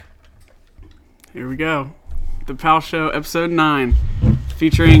Here we go. The Pal Show, episode 9,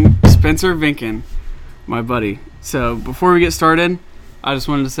 featuring Spencer Vincken, my buddy. So before we get started, I just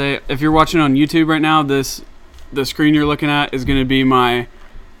wanted to say, if you're watching on YouTube right now, the screen you're looking at is going to be my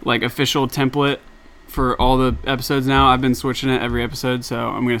official template for all the episodes now. I've been switching it every episode, so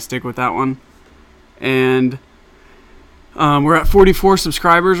I'm going to stick with that one. And we're at 44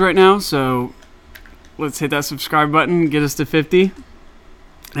 subscribers right now, so let's hit that subscribe button, get us to 50.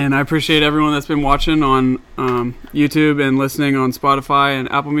 And I appreciate everyone that's been watching on YouTube and listening on Spotify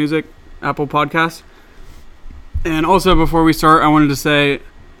and Apple Music, Apple Podcasts. And also, before we start, I wanted to say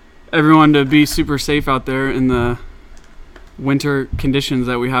everyone to be super safe out there in the winter conditions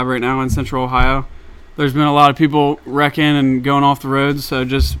that we have right now in Central Ohio. There's been a lot of people wrecking and going off the roads, so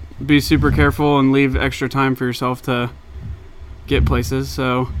just be super careful and leave extra time for yourself to get places.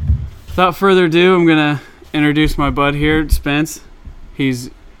 So without further ado, I'm going to introduce my bud here, Spence. He's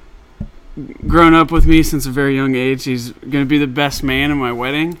grown up with me since a very young age. He's going to be the best man in my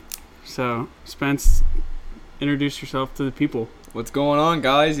wedding. So, Spence, introduce yourself to the people. What's going on,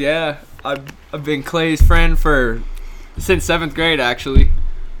 guys? Yeah, I've been Clay's friend since 7th grade, actually.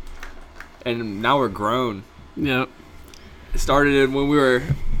 And now we're grown. Yep. It started when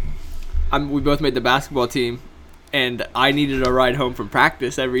we both made the basketball team, and I needed a ride home from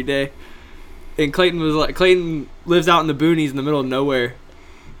practice every day. And Clayton lives out in the boonies in the middle of nowhere.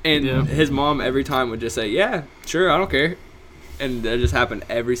 And his mom every time would just say, yeah, sure, I don't care. And that just happened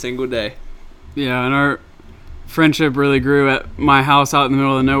every single day. Yeah, and our friendship really grew at my house out in the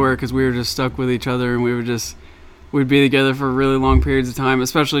middle of nowhere because we were just stuck with each other, and we'd be together for really long periods of time,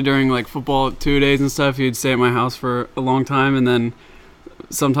 especially during football 2-days and stuff. He'd stay at my house for a long time, and then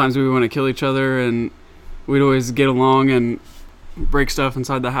sometimes we would want to kill each other, and we'd always get along and break stuff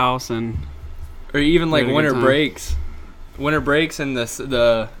inside the house. Or even winter breaks. Winter breaks and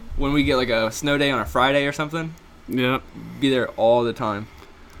the when we get a snow day on a Friday or something. Yep. Be there all the time.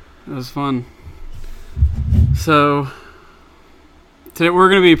 It was fun. So today we're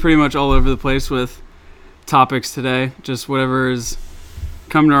going to be pretty much all over the place with topics today. Just whatever is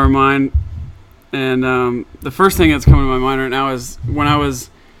coming to our mind. And the first thing that's coming to my mind right now is when I was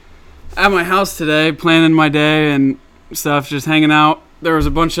at my house today planning my day and stuff, just hanging out. There was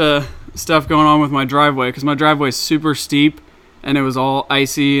a bunch of stuff going on with my driveway because my driveway is super steep and it was all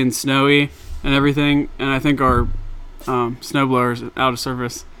icy and snowy and everything, and I think our snowblower is out of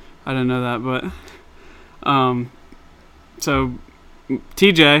service. I didn't know that, but so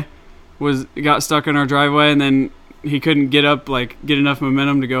TJ got stuck in our driveway, and then he couldn't get enough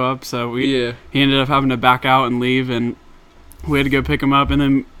momentum to go up, so he ended up having to back out and leave, and we had to go pick him up. And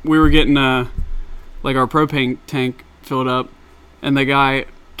then we were getting our propane tank filled up, and the guy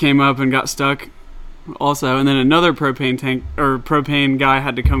came up and got stuck also, and then another propane guy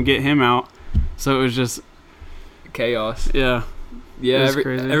had to come get him out, so it was just chaos. Yeah,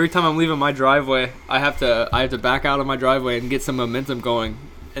 every time I'm leaving my driveway, I have to back out of my driveway and get some momentum going,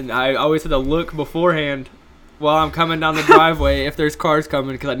 and I always have to look beforehand while I'm coming down the driveway if there's cars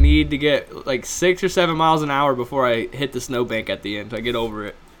coming, because I need to get 6 or 7 miles an hour before I hit the snowbank at the end to get over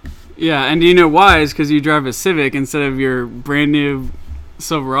it. Yeah, and do you know why? Is because you drive a Civic instead of your brand new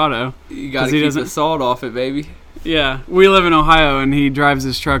Silverado. You gotta keep the salt off it, baby. Yeah, we live in Ohio, and he drives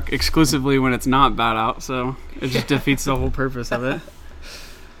his truck exclusively when it's not bad out, so it just defeats the whole purpose of it.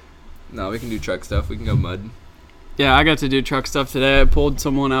 No, we can do truck stuff. We can go mud. Yeah, I got to do truck stuff today. I pulled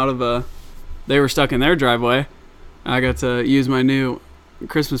someone out of they were stuck in their driveway. I got to use my new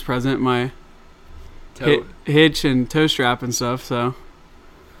Christmas present, my hitch and tow strap and stuff, so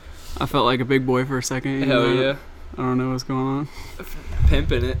I felt like a big boy for a second. Hell yeah. I don't know what's going on.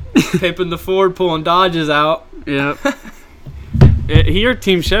 Pimping it. Pimping the Ford, pulling Dodges out. Yep. You're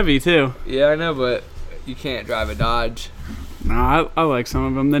Team Chevy, too. Yeah, I know, but you can't drive a Dodge. No, I like some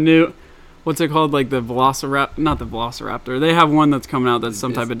of them. The new, what's it called? The Velociraptor. Not the Velociraptor. They have one that's coming out that's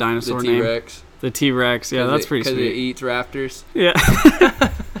some type of dinosaur name. The T-Rex. The T-Rex. Yeah, that's pretty sweet. Because it eats raptors. Yeah.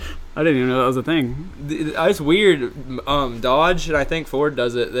 I didn't even know that was a thing. It's weird. Dodge, and I think Ford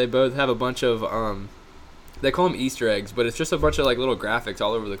does it. They both have a bunch of they call them Easter eggs, but it's just a bunch of little graphics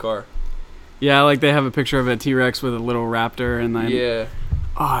all over the car. Yeah, they have a picture of a T-Rex with a little raptor, and then yeah.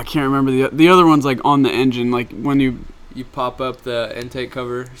 Oh, I can't remember the other one's on the engine, when you pop up the intake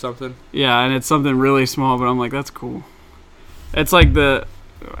cover or something. Yeah, and it's something really small, but I'm like, that's cool. It's I'm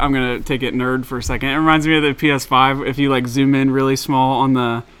gonna take it nerd for a second. It reminds me of the PS5. If you zoom in really small on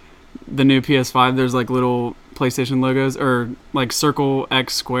the new PS5, there's little PlayStation logos, or circle,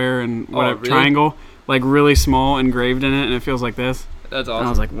 X, square, and whatever, really? triangle. Really small engraved in it, and it feels like this. That's awesome. And I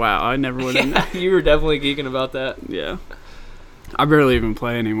was like, wow, I never would have. You were definitely geeking about that. Yeah. I barely even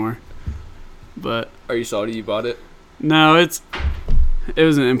play anymore. But Are you salty you bought it? no, it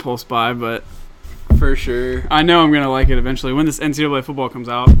was an impulse buy, but For sure. I know I'm gonna like it eventually. When this NCAA football comes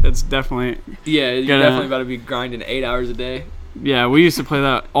out, it's definitely Yeah, you're Gonna- definitely about to be grinding 8 hours a day. yeah. We used to play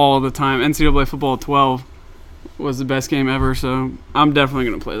that all the time. NCAA football 12 was the best game ever, so I'm definitely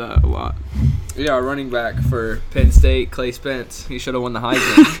gonna play that a lot. Yeah, our running back for Penn State, Clay Spence, he should have won the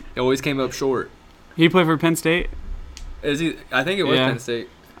Heisman. He always came up short. He played for Penn State. Is he? I think it was Yeah. Penn State.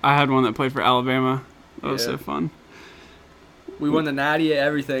 I had one that played for Alabama. That was Yeah. so fun. We won the Natty,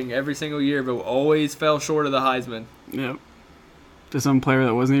 everything, every single year, but always fell short of the Heisman. Yep. To some player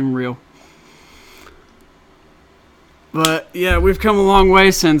that wasn't even real. But yeah, we've come a long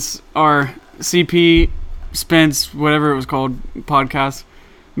way since our CP Spence, whatever it was called, podcast.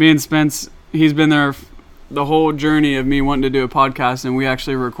 Me and Spence, he's been there the whole journey of me wanting to do a podcast, and we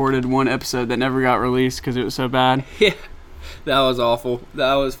actually recorded one episode that never got released because it was so bad. Yeah, that was awful.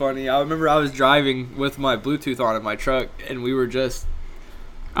 That was funny. I remember I was driving with my Bluetooth on in my truck, and we were just.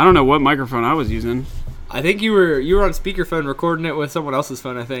 I don't know what microphone I was using. I think you were on speakerphone recording it with someone else's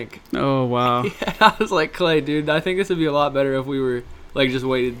phone. I think. Oh wow. Yeah, I was like, Clay, dude, I think this would be a lot better if we were like just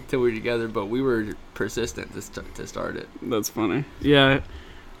waited until we were together, but we were persistent to start it. That's funny. Yeah,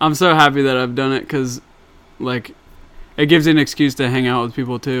 I'm so happy that I've done it because, like, it gives you an excuse to hang out with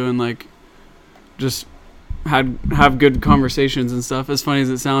people too and like just have good conversations and stuff. As funny as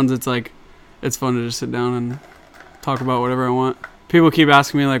it sounds, it's like it's fun to just sit down and talk about whatever I want. People keep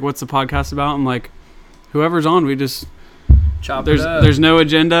asking me like, "What's the podcast about?" I'm like, whoever's on, we just Chop there's it up. there's no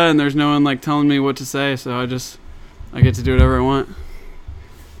agenda and there's no one like telling me what to say, so I get to do whatever I want.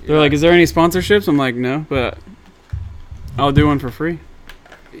 They're like, "Is there any sponsorships?" I'm like, "No, but I'll do one for free."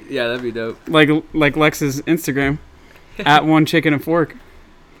 Yeah, that'd be dope. Like Lex's Instagram, at one chicken and fork.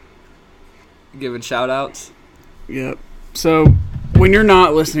 Giving shout outs. Yep. So, when you're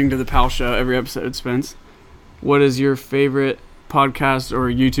not listening to the Pal Show every episode, Spence, what is your favorite podcast or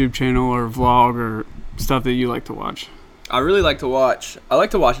YouTube channel or vlog or stuff that you like to watch? I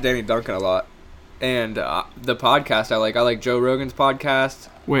like to watch Danny Duncan a lot. And the podcast I like Joe Rogan's podcast.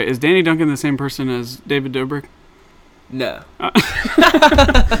 Wait, is Danny Duncan the same person as David Dobrik? No.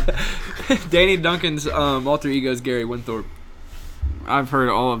 Danny Duncan's alter ego is Gary Winthorpe. I've heard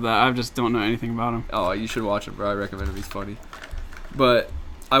all of that. I just don't know anything about him. Oh, you should watch him, bro. I recommend him. He's funny. But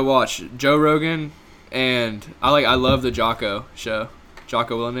I watch Joe Rogan, and I love the Jocko show.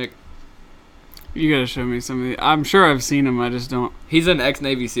 Jocko Willenick. You gotta show me some of the. I'm sure I've seen him. I just don't. He's an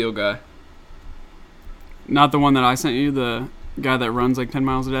ex-Navy SEAL guy. Not the one that I sent you. The guy that runs like 10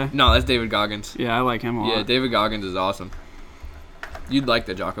 miles a day. No, that's David Goggins. Yeah, I like him a lot. Yeah, David Goggins is awesome. You'd like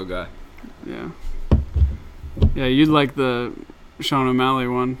the Jocko guy. Yeah. Yeah, you'd like the Sean O'Malley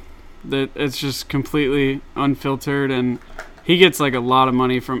one. That it's just completely unfiltered, and he gets like a lot of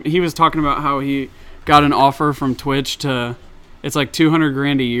money from. He was talking about how he got an offer from Twitch to. It's like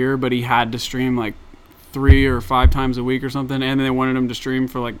 $200,000 a year, but he had to stream like 3 or 5 times a week or something, and they wanted him to stream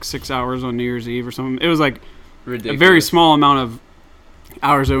for like 6 hours on New Year's Eve or something. It was like Ridiculous. a very small amount of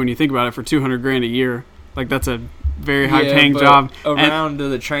hours though when you think about it for $200,000 a year. Like that's a very high paying but job. Around to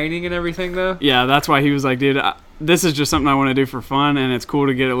the training and everything though. Yeah, that's why he was like, dude, this is just something I want to do for fun, and it's cool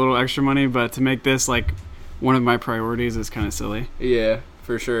to get a little extra money, but to make this like one of my priorities is kind of silly. Yeah,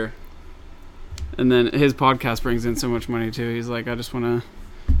 for sure. And then his podcast brings in so much money too. He's like, I just want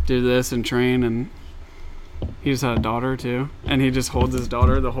to do this and train, and he just had a daughter too, and he just holds his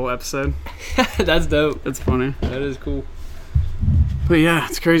daughter the whole episode. That's dope. It's funny. That is cool. But yeah,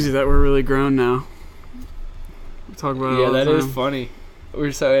 it's crazy that we're really grown now. We talk about it all the Yeah, that time. is funny.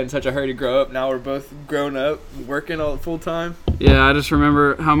 We're so in such a hurry to grow up. Now we're both grown up, working all full time. Yeah, I just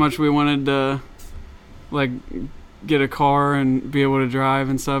remember how much we wanted to like get a car and be able to drive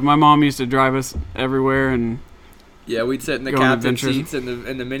and stuff. My mom used to drive us everywhere, and Yeah, we'd sit in the Go on captain adventures. seats in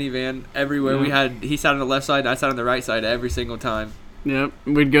the minivan everywhere. Yeah. He sat on the left side, I sat on the right side every single time. yep,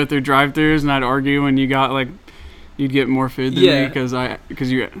 we'd go through drive-throughs, and I'd argue when you got like you'd get more food than Yeah. me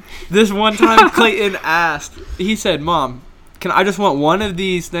because you. This one time, Clayton asked. He said, "Mom, I just want one of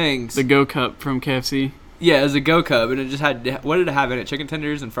these things?" The Go Cup from KFC. Yeah, it was a Go Cub, and it just had, what did it have in it? Chicken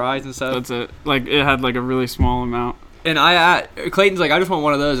tenders and fries and stuff. That's it. Like it had like a really small amount. And Clayton's like, I just want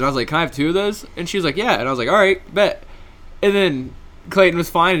one of those. And I was like, can I have 2 of those? And she was like, yeah. And I was like, all right, bet. And then Clayton was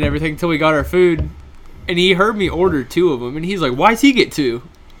fine and everything until we got our food. And he heard me order 2 of them. And he's like, why'd he get 2?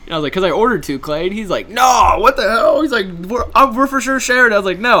 And I was like, because I ordered 2, Clay. And he's like, no, what the hell? He's like, we're for sure sharing. I was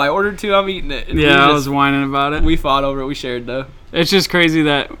like, no, I ordered 2. I'm eating it. And Yeah, I was whining about it. We fought over it. We shared, though. It's just crazy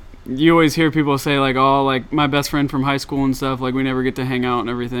that you always hear people say like, oh, like my best friend from high school and stuff, like we never get to hang out and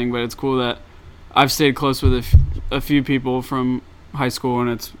everything, but it's cool that I've stayed close with a few people from high school, and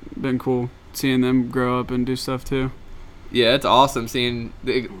it's been cool. seeing them grow up and do stuff too. Yeah, it's awesome seeing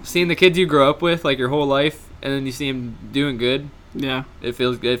the kids you grow up with like your whole life, and then you see them doing good. Yeah, it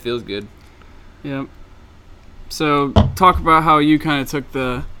feels good. It feels good. Yeah. So talk about how you kind of took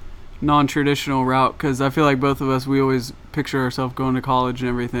the non-traditional route, because I feel like both of us, we always picture ourselves going to college and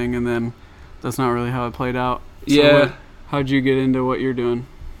everything, and then that's not really how it played out. So yeah. How'd you get into what you're doing?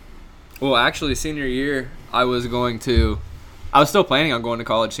 Well, actually, senior year, I was still planning on going to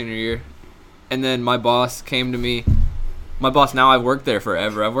college senior year, and then my boss came to me. My boss now, I've worked there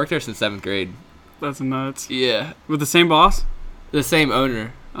forever. I've worked there since 7th grade. That's nuts. Yeah. With the same boss? The same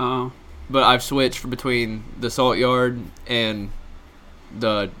owner. Oh. But I've switched between the salt yard and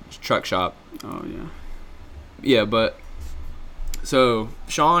the truck shop. Oh, yeah. Yeah, but so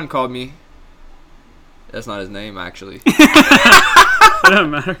Sean called me. That's not his name, actually. It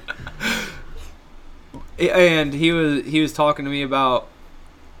doesn't matter. And he was talking to me about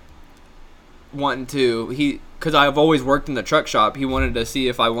wanting to, because I've always worked in the truck shop. He wanted to see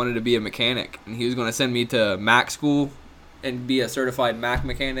if I wanted to be a mechanic, and he was going to send me to Mac school and be a certified Mac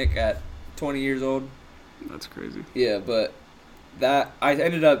mechanic at 20 years old. That's crazy. Yeah, but that I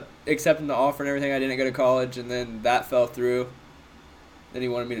ended up accepting the offer and everything. I didn't go to college, and then that fell through. Then he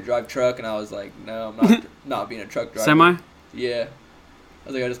wanted me to drive truck, and I was like, no, I'm not not being a truck driver. Semi? Yeah. I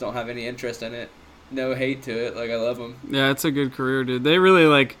was like, I just don't have any interest in it. No hate to it. Like, I love them. Yeah, it's a good career, dude. They really,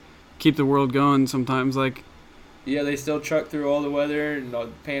 like, keep the world going sometimes. Like, yeah, they still truck through all the weather and all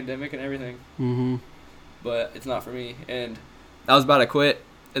the pandemic and everything. Mm-hmm. But it's not for me. And I was about to quit,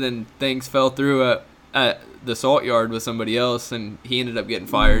 and then things fell through at the salt yard with somebody else, and he ended up getting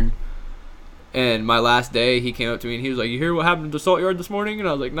fired. Mm-hmm. And my last day, he came up to me, and he was like, you hear what happened to the salt yard this morning? And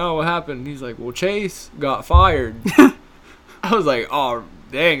I was like, no, what happened? And he's like, well, Chase got fired. I was like, oh,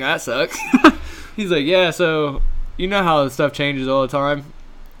 dang, that sucks. He's like, yeah, so you know how stuff changes all the time.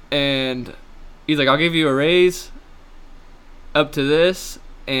 And he's like, I'll give you a raise up to this,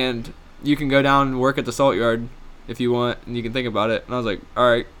 and you can go down and work at the salt yard if you want, and you can think about it. And I was like, all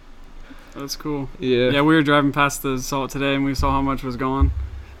right. That's cool. Yeah. Yeah, we were driving past the salt today, and we saw how much was gone.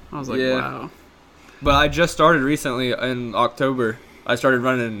 I was like, wow. But I just started recently in October. I started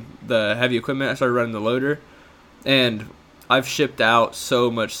running the heavy equipment. I started running the loader, and I've shipped out so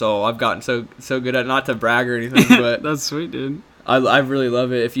much salt. I've gotten so good at it. Not to brag or anything, but that's sweet, dude. I really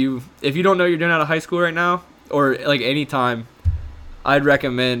love it. If you don't know what you're doing out of high school right now, or like any time, I'd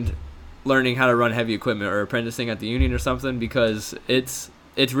recommend learning how to run heavy equipment or apprenticing at the union or something, because it's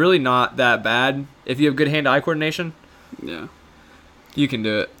really not that bad if you have good hand-eye coordination. Yeah. You can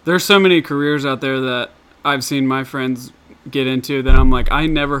do it. There's so many careers out there that I've seen my friends get into that I'm like, I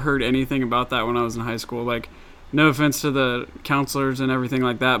never heard anything about that when I was in high school. Like, no offense to the counselors and everything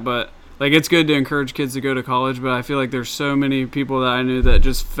like that, but like, it's good to encourage kids to go to college, but I feel like there's so many people that I knew that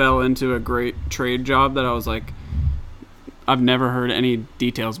just fell into a great trade job that I was like, I've never heard any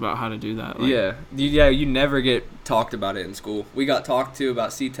details about how to do that. Like, you never get talked about it in school. We got talked to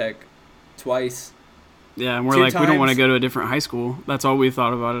about C-Tech twice. Yeah, and we're like, we don't want to go to a different high school. That's all we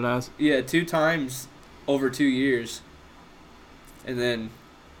thought about it as. Yeah, 2 times over 2 years. And then,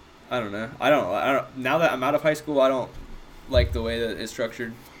 I don't know. I don't. Now that I'm out of high school, I don't like the way that it's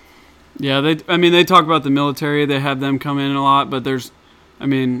structured. Yeah, they talk about the military. They have them come in a lot, but there's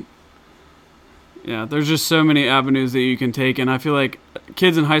just so many avenues that you can take. And I feel like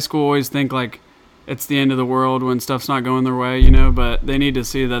kids in high school always think like it's the end of the world when stuff's not going their way, but they need to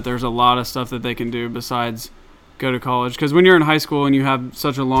see that there's a lot of stuff that they can do besides go to college. Because when you're in high school and you have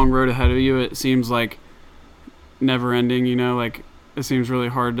such a long road ahead of you, it seems like never ending, like it seems really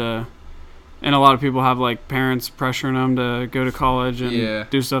hard to, and a lot of people have like parents pressuring them to go to college and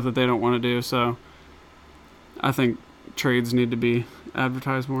do stuff that they don't want to do. So I think trades need to be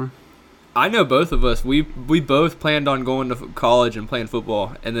advertised more. I know both of us, we both planned on going to college and playing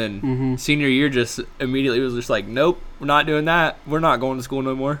football, and then senior year just immediately was just like, nope, we're not doing that. We're not going to school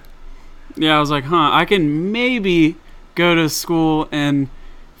no more. Yeah, I was like, I can maybe go to school and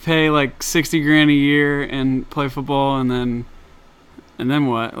pay like $60,000 a year and play football, and then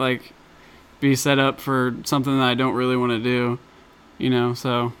what? Like, be set up for something that I don't really want to do,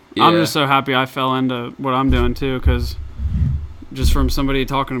 So I'm just so happy I fell into what I'm doing too, because just from somebody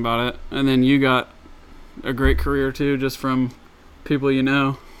talking about it, and then you got a great career too, just from people you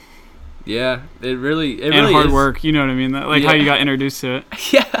know. Yeah, it really and hard work. You know what I mean? How you got introduced to it.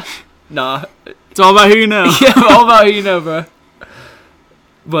 Yeah, nah, it's all about who you know. Yeah, all about who you know, bro.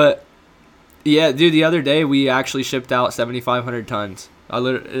 But yeah, dude, the other day we actually shipped out 7,500 tons. I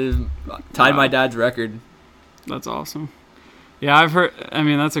literally tied my dad's record. That's awesome. Yeah, I've heard. I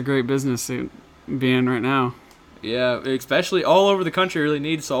mean, that's a great business to be in right now. Yeah, especially all over the country really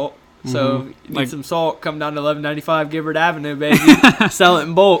needs salt. So you need Like- some salt, come down to 1195 Gibbard Avenue, baby. Sell it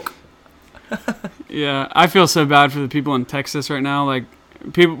in bulk. Yeah, I feel so bad for the people in Texas right now. Like,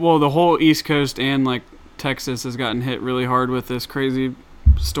 the whole East Coast and like Texas has gotten hit really hard with this crazy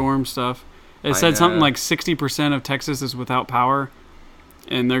storm stuff. It said something like 60% of Texas is without power,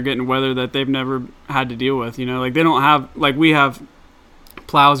 and they're getting weather that they've never had to deal with. You know, like they don't have, like we have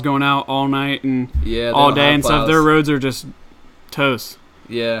plows going out all night and all day and stuff. Their roads are just toast.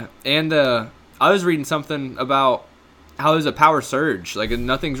 Yeah, and I was reading something about how there's a power surge. Like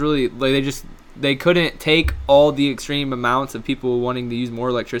nothing's really like they couldn't take all the extreme amounts of people wanting to use more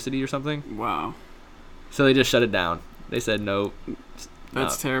electricity or something. Wow. So they just shut it down. They said no.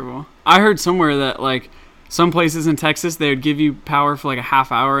 That's terrible. I heard somewhere that like some places in Texas they would give you power for like a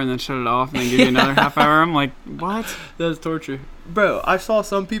half hour and then shut it off and then give you another half hour. I'm like, what? That's torture. Bro, I saw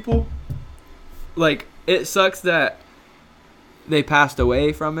some people, like, it sucks that they passed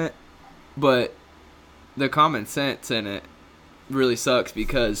away from it, but the common sense in it really sucks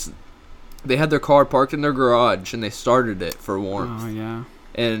because they had their car parked in their garage and they started it for warmth. Oh, yeah.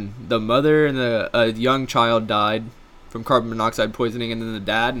 And the mother and a young child died from carbon monoxide poisoning, and then the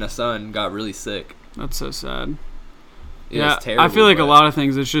dad and a son got really sick. That's so sad. It's terrible, I feel like a lot of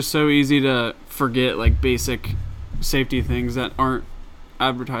things, it's just so easy to forget, like, basic safety things that aren't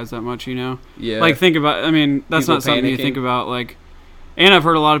advertised that much, you know? Yeah. Like, think about, I mean, that's People not something you panicking. think about, like, and I've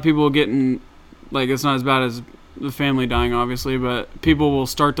heard a lot of people getting, like, it's not as bad as the family dying, obviously, but people will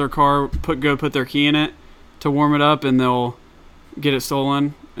start their car, put their key in it to warm it up, and they'll get it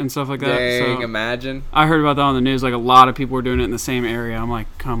stolen and stuff like that. Dang, So imagine. I heard about that on the news. Like, a lot of people were doing it in the same area. I'm like,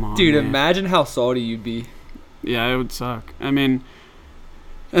 come on, Dude, man. imagine how salty you'd be. Yeah, it would suck. I mean,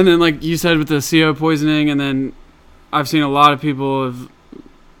 and then like you said with the CO poisoning, and then I've seen a lot of people have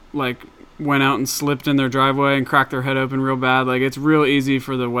like went out and slipped in their driveway and cracked their head open real bad. Like, it's real easy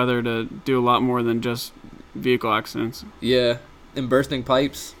for the weather to do a lot more than just vehicle accidents. Yeah. And bursting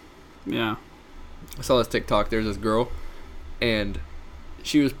pipes. Yeah. I saw this TikTok. There's this girl, and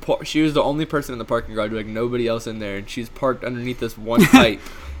she was the only person in the parking garage, like nobody else in there, and she's parked underneath this one pipe,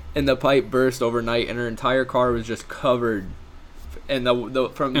 and the pipe burst overnight, and her entire car was just covered, and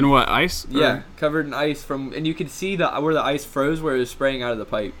from And what, ice? yeah, covered in ice and you could see where the ice froze, where it was spraying out of the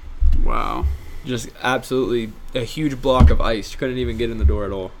pipe. Wow. Just absolutely a huge block of ice. She couldn't even get in the door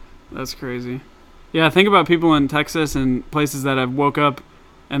at all. That's crazy. Yeah, think about people in Texas and places that have woke up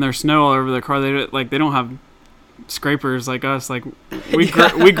and there's snow all over their car. They don't have scrapers like us. Like we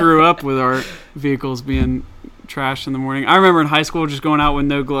grew up with our vehicles being trashed in the morning. I remember in high school just going out with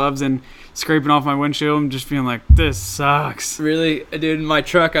no gloves and scraping off my windshield and just feeling like, this sucks. Really, dude, in my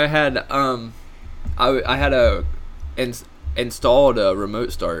truck I had I had installed a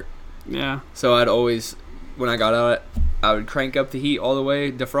remote start. Yeah. So I'd always, when I got out, I would crank up the heat all the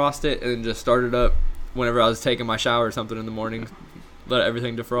way, defrost it, and just start it up whenever I was taking my shower or something in the morning. Let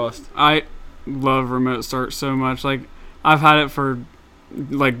everything defrost. I love remote start so much. Like, I've had it for,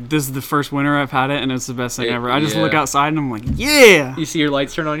 like, this is the first winter I've had it, and it's the best thing ever. I just look outside and I'm like, yeah! You see your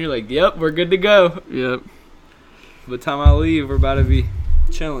lights turn on, you're like, yep, we're good to go. Yep. By the time I leave, we're about to be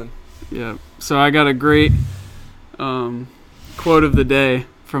chilling. Yep. So I got a great quote of the day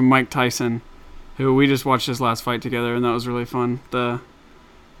from Mike Tyson, who we just watched his last fight together, and that was really fun. The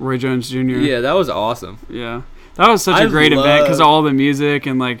Roy Jones Jr. Yeah, that was awesome. Yeah. That was such a great event because of all the music,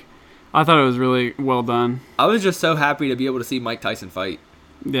 and, like, I thought it was really well done. I was just so happy to be able to see Mike Tyson fight.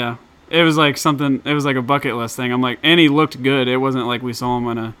 Yeah. It was like a bucket list thing. I'm like, and he looked good. It wasn't like we saw him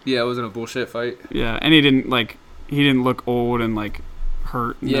on a... Yeah, it wasn't a bullshit fight. Yeah, and he didn't look old and, like,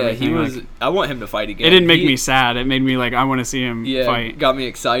 hurt. And yeah, everything. he was... Like, I want him to fight again. it didn't make me sad. It made me, like, I want to see him fight. Got me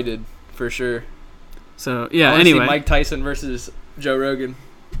excited, for sure. So, yeah, I anyway. see Mike Tyson versus Joe Rogan.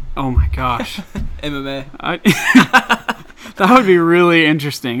 Oh, my gosh. MMA. That would be really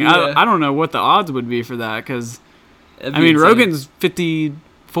interesting. Yeah. I don't know what the odds would be for that because, That'd I be mean, insane. Rogan's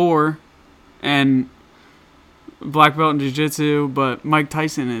 54 and black belt in jiu-jitsu, but Mike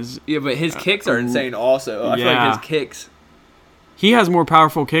Tyson is... Yeah, but his kicks are insane also. I feel like his kicks... He has more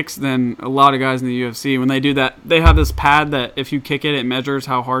powerful kicks than a lot of guys in the UFC. When they do that, they have this pad that if you kick it, it measures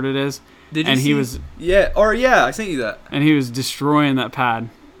how hard it is. Did you and see? he was... Yeah, I sent you that. And he was destroying that pad.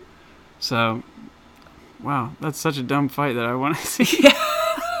 So... Wow, that's such a dumb fight that I want to see.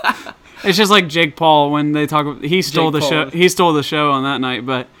 It's just like Jake Paul when they talk. He stole the show. He stole the show on that night,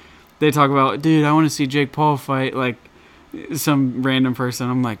 but they talk about, dude, I want to see Jake Paul fight like some random person.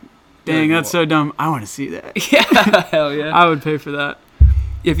 I'm like, dang, that's so dumb. I want to see that. Yeah, hell yeah. I would pay for that.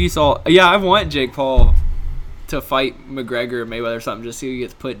 If you saw, I want Jake Paul to fight McGregor or Mayweather or something, just so he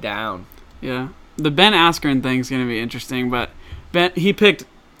gets put down. Yeah, the Ben Askren thing's gonna be interesting, but he picked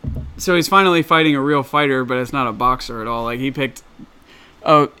so he's finally fighting a real fighter, but it's not a boxer at all. Like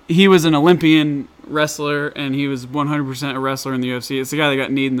he was an Olympian wrestler, and he was 100% a wrestler in the UFC. It's the guy that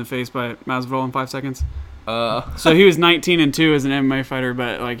got kneed in the face by Masvidal in 5 seconds. So he was 19-2 as an MMA fighter,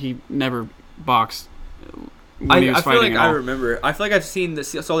 but like he never boxed. When he was I feel fighting like at I all. remember. I feel like I've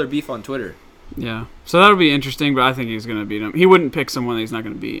saw their beef on Twitter. Yeah, so that'll be interesting, but I think he's gonna beat him. He wouldn't pick someone that he's not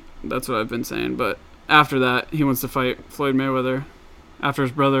gonna beat. That's what I've been saying. But after that, he wants to fight Floyd Mayweather. After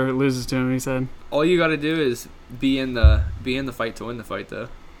his brother loses to him, he said. All you got to do is be in the fight to win the fight, though.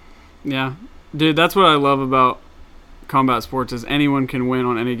 Yeah, dude, that's what I love about combat sports is anyone can win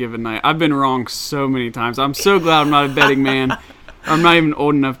on any given night. I've been wrong so many times. I'm so glad I'm not a betting man. I'm not even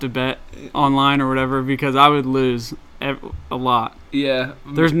old enough to bet online or whatever because I would lose a lot. Yeah.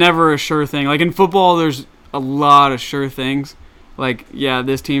 There's never a sure thing. Like in football, there's a lot of sure things. Like, yeah,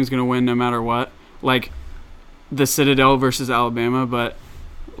 this team's going to win no matter what. Like the Citadel versus Alabama, but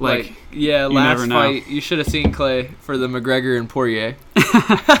like yeah, you last never know. fight, you should have seen Clay for the McGregor and Poirier.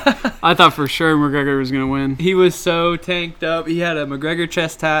 I thought for sure McGregor was going to win. He was so tanked up. He had a McGregor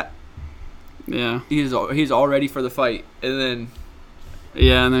chest tat. Yeah. He's all ready for the fight. And then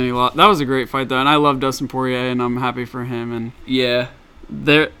and then he lost. That was a great fight though, and I love Dustin Poirier, and I'm happy for him. And yeah,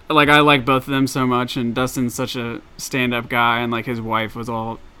 I like both of them so much, and Dustin's such a stand-up guy, and like his wife was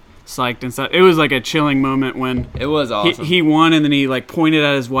all psyched and stuff. It was like a chilling moment when it was awesome. He won, and then he like pointed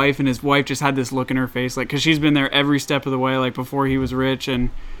at his wife, and his wife just had this look in her face, like because she's been there every step of the way, like before he was rich, and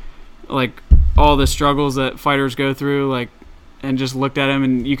like all the struggles that fighters go through, like, and just looked at him,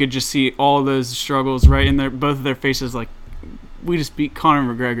 and you could just see all those struggles right in both of their faces, like. We just beat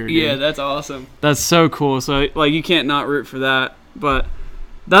Conor McGregor, dude. Yeah, that's awesome. That's so cool. So, like, you can't not root for that. But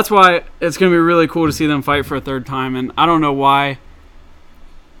that's why it's going to be really cool to see them fight for a third time. And I don't know why.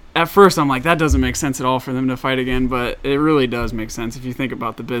 At first, I'm like, that doesn't make sense at all for them to fight again. But it really does make sense if you think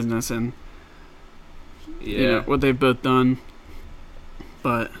about the business and you know, what they've both done.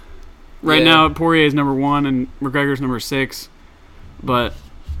 But right now, Poirier is number 1 and McGregor's number 6. But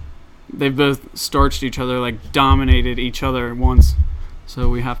they've both starched each other, like dominated each other once, so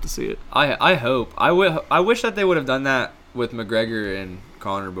we have to see it. I hope. I wish that they would have done that with McGregor and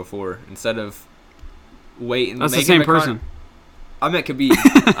Conor before instead of waiting. That's the same person. I meant Khabib.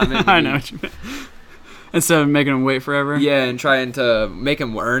 I know what you meant. Instead of making him wait forever. Yeah, and trying to make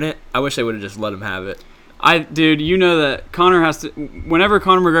him earn it. I wish they would have just let him have it. Dude, you know that Conor has to. Whenever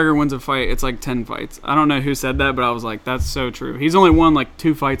Conor McGregor wins a fight, it's like 10 fights. I don't know who said that, but I was like, that's so true. He's only won like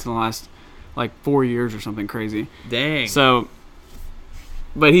 2 fights in the last like 4 years or something crazy. Dang. So,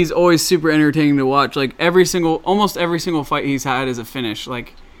 but he's always super entertaining to watch. Like almost every single fight he's had is a finish.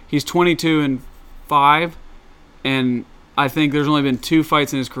 Like he's 22-5, and I think there's only been 2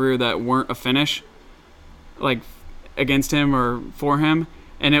 fights in his career that weren't a finish, like against him or for him,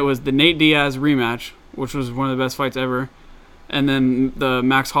 and it was the Nate Diaz rematch, which was one of the best fights ever, and then the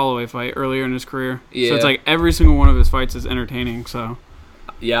Max Holloway fight earlier in his career. Yeah. So it's like every single one of his fights is entertaining. So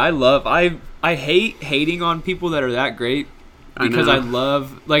yeah, I hate hating on people that are that great because I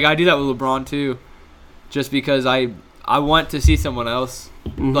love, like I do that with LeBron too, just because I want to see someone else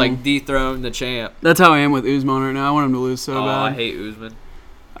like dethrone the champ. That's how I am with Usman right now. I want him to lose so bad. I hate Usman.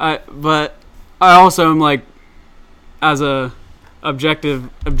 But I also am like, as a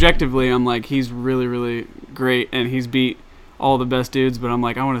objectively, I'm like, he's really, really great, and he's beat all the best dudes, but I'm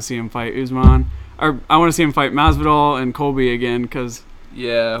like, I want to see him fight Usman, or I want to see him fight Masvidal and Colby again, because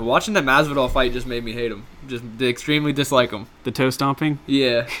yeah, watching that Masvidal fight just made me hate him, just extremely dislike him. The toe stomping,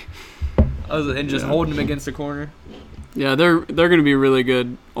 yeah, holding him against the corner. Yeah, they're going to be really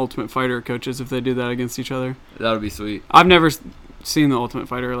good Ultimate Fighter coaches if they do that against each other. That would be sweet. I've never seen the Ultimate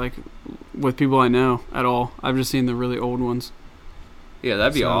Fighter like with people I know at all. I've just seen the really old ones. Yeah,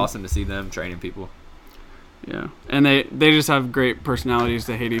 that'd be awesome to see them training people. Yeah, and they just have great personalities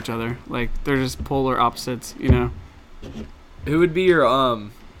to hate each other. Like they're just polar opposites, you know. Who would be your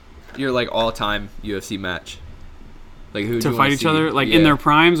like all-time UFC match? Like who to fight each other, like in their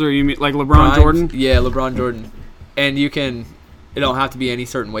primes, or you mean like LeBron Jordan? Yeah, LeBron Jordan, and it don't have to be any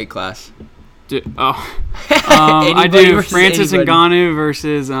certain weight class. I do Francis Ngannou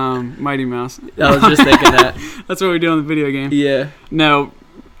versus Mighty Mouse. I was just thinking that. That's what we do in the video game. Yeah. No,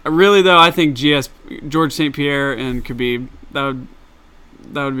 really though, I think George St. Pierre and Khabib, that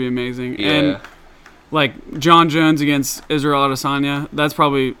would be amazing. Yeah. And like John Jones against Israel Adesanya, that's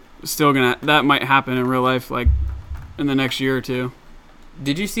probably still that might happen in real life, like in the next year or 2.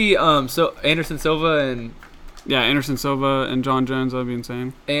 Did you see Anderson Silva and Anderson Silva and John Jones? That'd be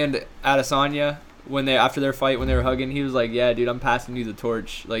insane. And Adesanya, after their fight, when they were hugging, he was like, "Yeah, dude, I'm passing you the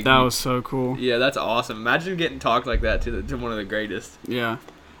torch." Like that was so cool. Yeah, that's awesome. Imagine getting talked like that to one of the greatest. Yeah,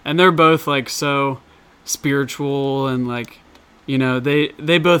 And they're both like so spiritual and like, you know,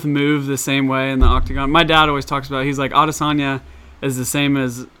 they both move the same way in the octagon. My dad always talks about, he's like, Adesanya is the same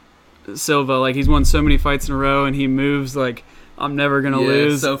as Silva. Like, he's won so many fights in a row and he moves like, I'm never going to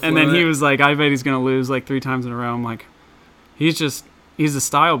lose. So and then he was like, I bet he's going to lose like 3 times in a row. I'm like, he's a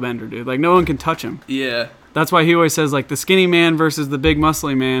style bender, dude. Like, no one can touch him. Yeah. That's why he always says, like, the skinny man versus the big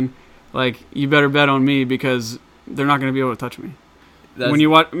muscly man, like, you better bet on me because they're not going to be able to touch me. When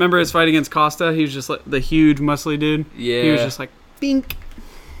you remember his fight against Costa, he was just like the huge muscly dude. Yeah. He was just like, bink.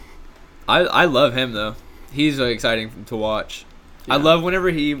 I love him, though. He's exciting to watch. Yeah. I love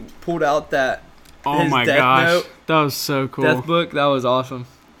whenever he pulled out that my gosh. Note, that was so cool. Death book, that was awesome.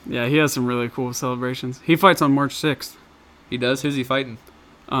 Yeah, he has some really cool celebrations. He fights on March 6th. He does? Who's he fighting?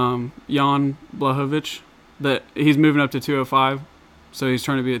 Jan Blachowicz. He's moving up to 205, so he's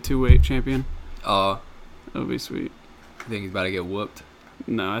trying to be a 2-weight champion. Oh. That'll be sweet. I think he's about to get whooped.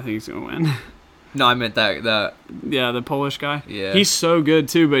 No, I think he's going to win. No, I meant that. Yeah, the Polish guy. Yeah. He's so good,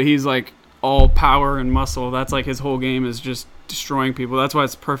 too, but he's, like, all power and muscle. That's, like, his whole game is just destroying people. That's why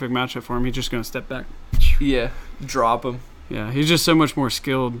it's a perfect matchup for him. He's just going to step back. Yeah, drop him. Yeah, he's just so much more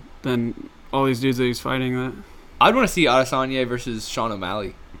skilled than all these dudes that he's fighting. That I'd want to see Adesanya versus Sean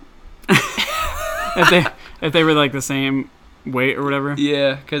O'Malley. if they were, like, the same weight or whatever.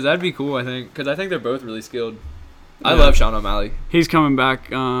 Yeah, because that'd be cool, I think. Because I think they're both really skilled. I love Sean O'Malley. He's coming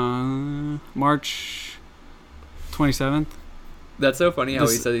back March 27th. That's so funny how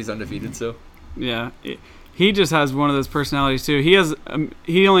he says he's undefeated still. Yeah. He just has one of those personalities, too.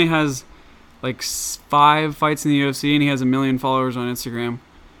 He only has, like, 5 fights in the UFC, and he has 1 million followers on Instagram.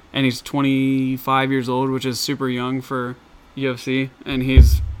 And he's 25 years old, which is super young for UFC. And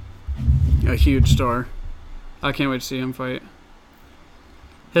he's a huge star. I can't wait to see him fight.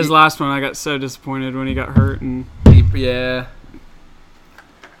 His last one, I got so disappointed when he got hurt, and yeah,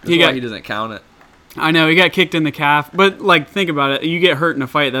 he doesn't count it. I know he got kicked in the calf, but like, think about it. You get hurt in a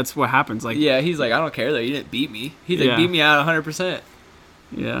fight, that's what happens. Like, yeah, he's like, I don't care though. You didn't beat me. He's like, beat me out 100%.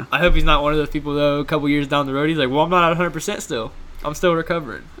 Yeah. I hope he's not one of those people though. A couple years down the road, he's like, well, I'm not at 100% still. I'm still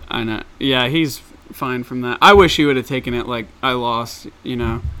recovering. I know. Yeah, he's fine from that. I wish he would have taken it like I lost, you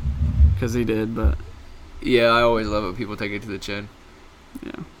know, because he did. But yeah, I always love it when people take it to the chin.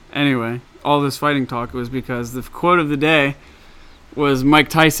 Yeah. Anyway, all this fighting talk was because the quote of the day was Mike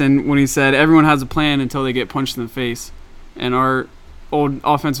Tyson when he said, everyone has a plan until they get punched in the face. And our old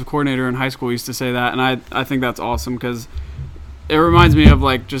offensive coordinator in high school used to say that, and I think that's awesome because it reminds me of,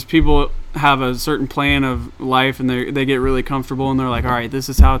 like, just people have a certain plan of life and they get really comfortable and they're like, all right, this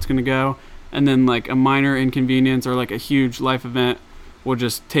is how it's going to go. And then, like, a minor inconvenience or, like, a huge life event will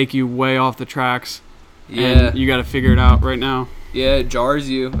just take you way off the tracks. Yeah. And you got to figure it out right now. Yeah, it jars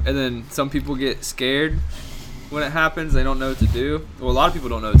you. And then some people get scared when it happens. They don't know what to do. Well, a lot of people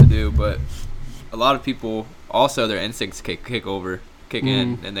don't know what to do, but a lot of people also, their instincts kick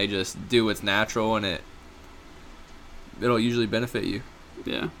in, and they just do what's natural, and it'll usually benefit you.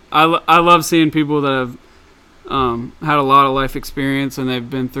 Yeah. I love seeing people that have had a lot of life experience, and they've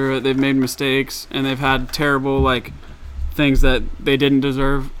been through it. They've made mistakes, and they've had terrible, like, things that they didn't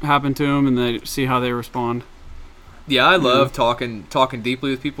deserve happen to them, and they see how they respond. Yeah, I love talking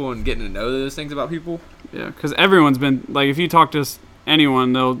deeply with people and getting to know those things about people. Yeah, because everyone's been, like, if you talk to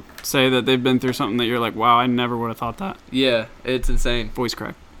anyone, they'll say that they've been through something that you're like, wow, I never would have thought that. Yeah, it's insane. Voice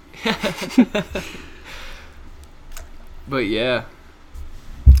crack. But yeah.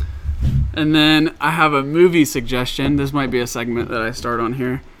 And then I have a movie suggestion. This might be a segment that I start on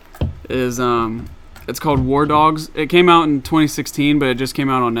here. It's called War Dogs. It came out in 2016, but it just came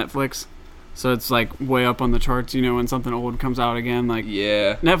out on Netflix. So it's like way up on the charts, you know, when something old comes out again. Like,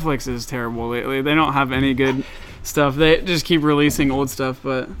 yeah, Netflix is terrible lately. They don't have any good stuff. They just keep releasing old stuff.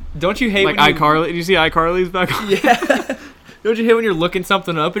 But don't you hate like iCarly? Did you see iCarly's back on? Yeah. Don't you hate when you're looking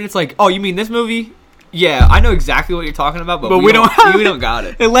something up and it's like, oh, you mean this movie? Yeah, I know exactly what you're talking about, but we don't got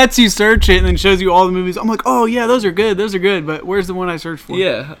it. It lets you search it and then shows you all the movies. I'm like, oh yeah, those are good, but where's the one I searched for?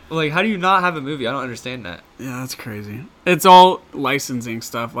 Yeah, like, how do you not have a movie? I don't understand that. Yeah, that's crazy. It's all licensing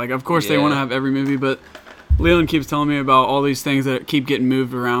stuff. Like, of course they want to have every movie, but Leland keeps telling me about all these things that keep getting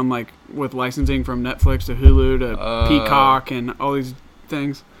moved around, like with licensing from Netflix to Hulu to Peacock and all these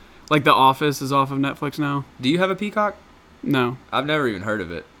things. Like The Office is off of Netflix now. Do you have a Peacock? No. I've never even heard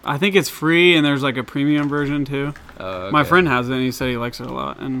of it. I think it's free, and there's like a premium version too. Okay. My friend has it, and he said he likes it a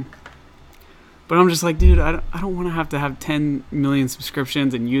lot. But I'm just like, dude, I don't want to have 10 million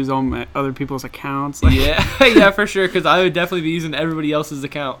subscriptions and use all my other people's accounts. Like, yeah, for sure, because I would definitely be using everybody else's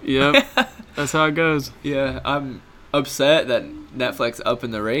account. Yep, that's how it goes. Yeah, I'm upset that Netflix upping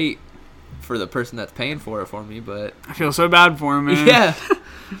the rate. for the person that's paying for it for me, but I feel so bad for him, man. yeah,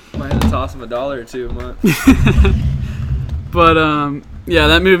 might have to toss him $1 or $2 a month. But yeah,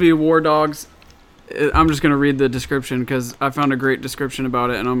 that movie War Dogs. I'm just gonna read the description because I found a great description about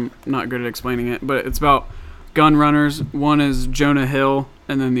it, and I'm not good at explaining it. But it's about gun runners. One is Jonah Hill,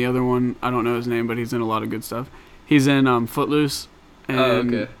 and then the other one, I don't know his name, but he's in a lot of good stuff. He's in Footloose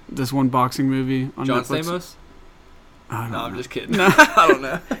and this one boxing movie on John Netflix. Stamos? I'm just kidding. No. I don't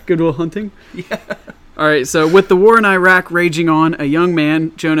know. Good Will Hunting? Yeah. All right, so with the war in Iraq raging on, a young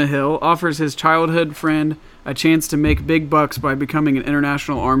man, Jonah Hill, offers his childhood friend a chance to make big bucks by becoming an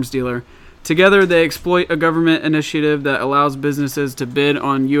international arms dealer. Together, they exploit a government initiative that allows businesses to bid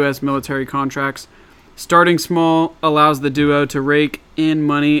on U.S. military contracts. Starting small allows the duo to rake in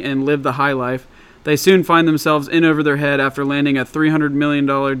money and live the high life. They soon find themselves in over their head after landing a $300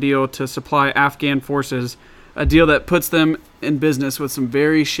 million deal to supply Afghan forces, a deal that puts them in business with some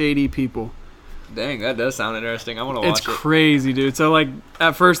very shady people. Dang, that does sound interesting. I want to watch it. It's crazy, dude. So, like,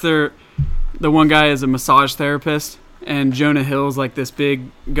 at first, the one guy is a massage therapist, and Jonah Hill's like this big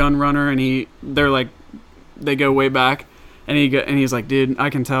gun runner, and they go way back, and he's like, dude, I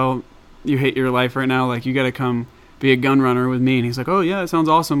can tell you hate your life right now. Like, you got to come be a gun runner with me. And he's like, oh yeah, it sounds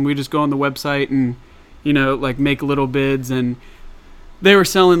awesome. We just go on the website and, like make little bids, and they were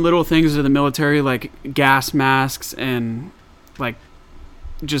selling little things to the military, like gas masks and like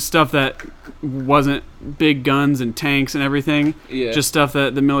just stuff that wasn't big guns and tanks and everything. Yeah. Just stuff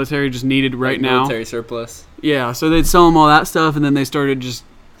that the military just needed right now. Military surplus. Yeah. So they'd sell them all that stuff, and then they started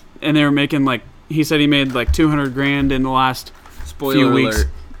and they were making he said he made like $200,000 in the last few weeks. Alert.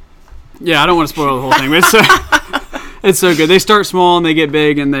 Yeah, I don't want to spoil the whole thing, but it's so good. They start small and they get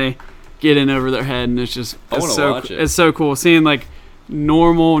big and they get in over their head, and it's so cool seeing like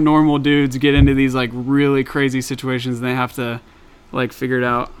normal dudes get into these like really crazy situations, and they have to like figure it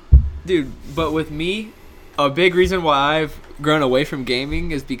out. Dude, but with me, a big reason why I've grown away from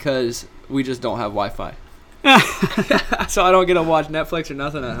gaming is because we just don't have Wi-Fi. So I don't get to watch Netflix or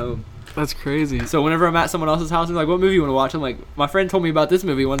nothing at home. That's crazy. So whenever I'm at someone else's house, I'm like, what movie you want to watch? I'm like, my friend told me about this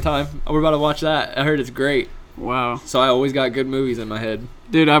movie one time. We're about to watch that. I heard it's great. Wow. So I always got good movies in my head.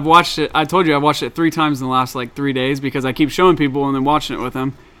 Dude, I've watched it. I told you I watched it 3 times in the last like 3 days because I keep showing people and then watching it with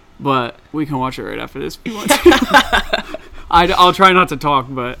them. But we can watch it right after this if you want to. I'll try not to talk,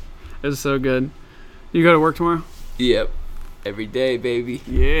 but it's so good. You go to work tomorrow? Yep. Every day, baby.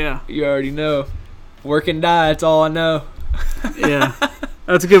 Yeah. You already know. Work and die, that's all I know. Yeah.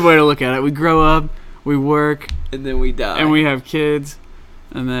 That's a good way to look at it. We grow up, we work. And then we die. And we have kids,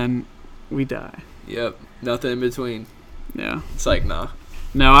 and then we die. Yep. Nothing in between. Yeah. It's like, nah.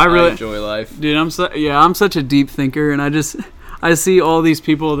 No, I really enjoy life. Dude, I'm such a deep thinker, and I see all these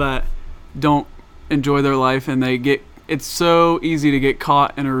people that don't enjoy their life, and it's so easy to get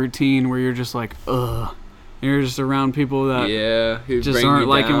caught in a routine where you're just like, ugh. And you're just around people that who just aren't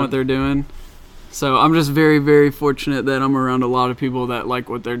liking what they're doing. So I'm just very, very fortunate that I'm around a lot of people that like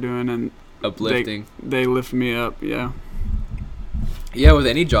what they're doing, and uplifting. They lift me up, yeah. Yeah, with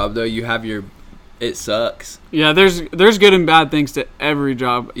any job though, you have it sucks. Yeah, there's good and bad things to every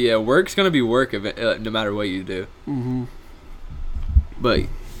job. Yeah, work's gonna be work no matter what you do. Mm-hmm. But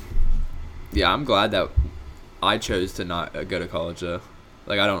yeah, I'm glad that I chose to not go to college though.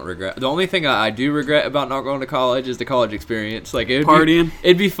 Like, I don't regret. The only thing I do regret about not going to college is the college experience. Like, partying.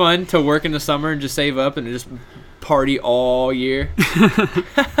 It'd be fun to work in the summer and just save up and just party all year.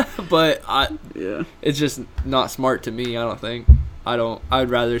 But it's just not smart to me. I don't think. I'd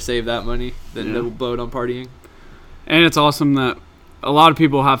rather save that money than blow it on partying. And it's awesome that a lot of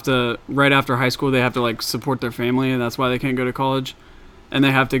people have to, right after high school, they have to like support their family, and that's why they can't go to college. And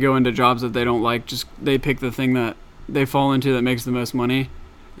they have to go into jobs that they don't like. Just they pick the thing that they fall into that makes the most money.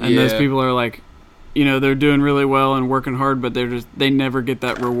 And those people are like, they're doing really well and working hard, but they never get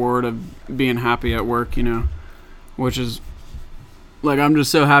that reward of being happy at work, which is like, I'm just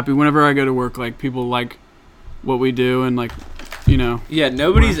so happy whenever I go to work, like people like what we do, and like, Yeah,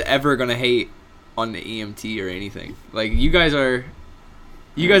 nobody's ever going to hate on the EMT or anything. Like, you guys are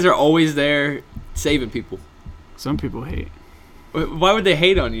always there saving people. Some people hate. Why would they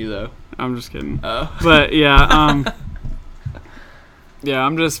hate on you though? I'm just kidding. Oh. But yeah, yeah,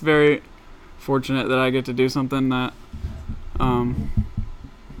 I'm just very fortunate that I get to do something that that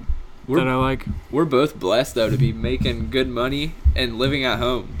I like. We're both blessed though to be making good money and living at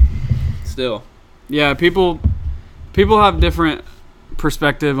home still. Yeah, people have different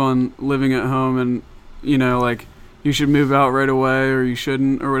perspective on living at home, and like you should move out right away or you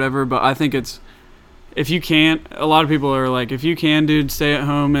shouldn't or whatever, but I think it's if you can't, a lot of people are like, if you can, dude, stay at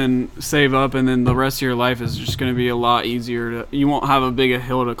home and save up, and then the rest of your life is just going to be a lot easier. You won't have as big a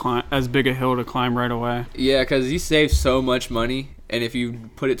hill to climb right away. Yeah, because you save so much money, and if you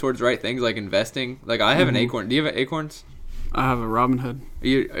put it towards right things like investing, like I have an Acorn. Do you have acorns? I have a Robinhood. Are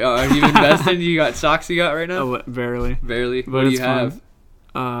you investing? You got stocks you got right now? Barely. Barely. But what do you have?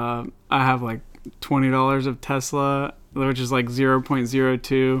 I have like $20 of Tesla, which is like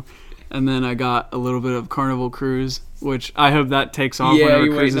 0.02. And then I got a little bit of Carnival Cruise, which I hope that takes off whenever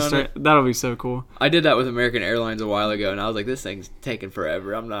cruises start. That'll be so cool. I did that with American Airlines a while ago, and I was like, this thing's taking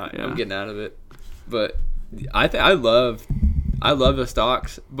forever. I'm getting out of it. But I love the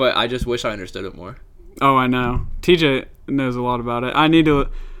stocks, but I just wish I understood it more. Oh, I know. TJ knows a lot about it. I need to.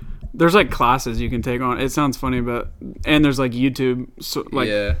 There's like classes you can take on. It sounds funny, and there's like YouTube,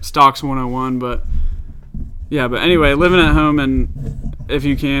 Stocks 101, but. Yeah, but anyway, living at home, and if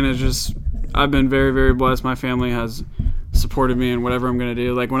you can, it's just, I've been very, very blessed. My family has supported me in whatever I'm going to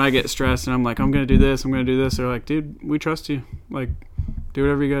do. Like, when I get stressed and I'm like, I'm going to do this, they're like, dude, we trust you. Like, do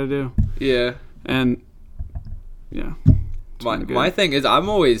whatever you got to do. Yeah. And, yeah. My thing is, I'm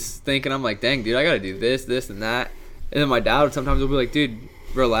always thinking, I'm like, dang, dude, I got to do this, and that. And then my dad sometimes will be like, dude,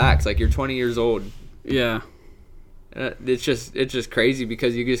 relax. Like, you're 20 years old. Yeah. It's just crazy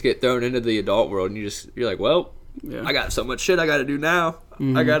because you just get thrown into the adult world and you're like, well, yeah. I got so much shit I got to do now.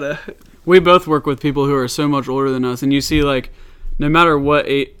 Mm-hmm. We both work with people who are so much older than us, and you see, like, no matter what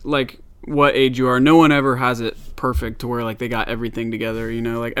age you are, no one ever has it perfect to where like they got everything together. You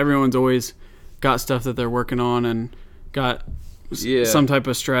know, like everyone's always got stuff that they're working on and got some type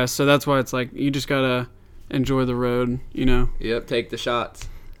of stress. So that's why it's like you just gotta enjoy the road. You know. Yep. Take the shots.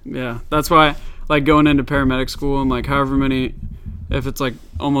 Yeah, that's why. Like going into paramedic school and like however many, if it's like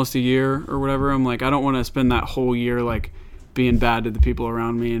almost a year or whatever, I'm like, I don't want to spend that whole year like being bad to the people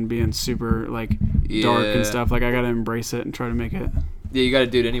around me and being super like dark and stuff. Like I got to embrace it and try to make it. Yeah, you got to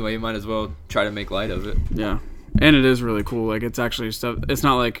do it anyway. You might as well try to make light of it. Yeah. And it is really cool. Like it's actually stuff. It's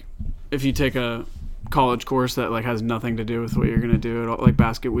not like if you take a college course that like has nothing to do with what you're going to do at all, like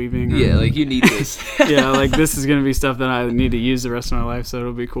basket weaving. Yeah, like you need this. Yeah, like this is going to be stuff that I need to use the rest of my life, so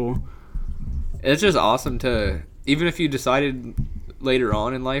it'll be cool. It's just awesome to, even if you decided later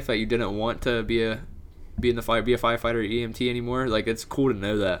on in life that you didn't want to be a firefighter or EMT anymore, like it's cool to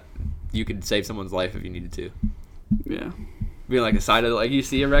know that you could save someone's life if you needed to. Yeah. Being like a side of, like you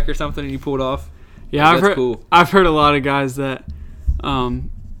see a wreck or something and you pull it off. Yeah, like, cool. I've heard a lot of guys that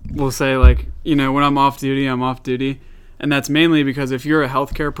will say like, you know, when I'm off duty, I'm off duty. And that's mainly because if you're a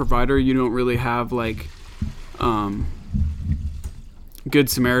healthcare provider, you don't really have like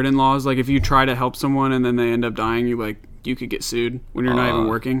Good Samaritan laws. Like if you try to help someone and then they end up dying, you could get sued when you're not even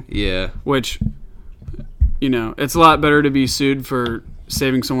working. Yeah. Which, you know, it's a lot better to be sued for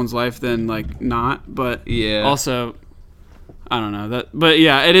saving someone's life than like not. But yeah. Also, I don't know that. But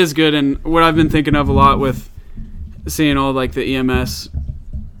yeah, it is good. And what I've been thinking of a lot with seeing all like the EMS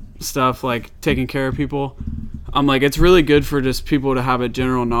stuff, like taking care of people, I'm like, it's really good for just people to have a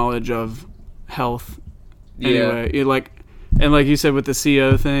general knowledge of health. Anyway, yeah. And like you said with the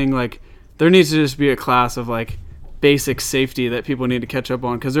CO thing, like there needs to just be a class of like basic safety that people need to catch up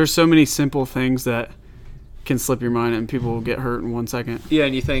on, because there's so many simple things that can slip your mind and people will get hurt in 1 second. Yeah,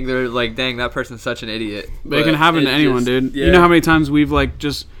 and you think they're like, dang, that person's such an idiot. But it can happen to anyone, dude. Yeah. You know how many times we've like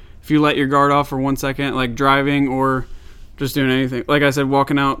just, if you let your guard off for 1 second, like driving or just doing anything. Like I said,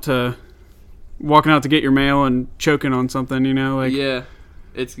 walking out to get your mail and choking on something, you know, like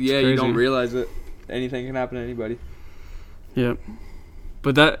it's you don't realize it. Anything can happen to anybody. Yep.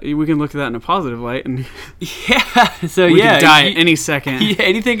 But that we can look at that in a positive light, and we can die at any second. Yeah,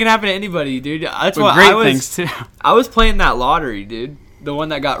 anything can happen to anybody, dude. That's what things too. I was playing that lottery, dude. The one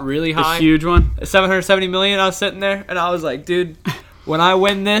that got really high, the huge one, $770 million. I was sitting there, and I was like, dude, when I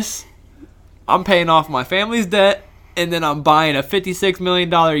win this, I'm paying off my family's debt, and then I'm buying a $56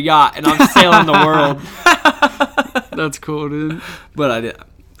 million yacht, and I'm sailing the world. That's cool, dude. But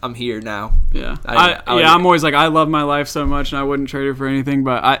I'm here now. Yeah. I'm always like, I love my life so much and I wouldn't trade it for anything,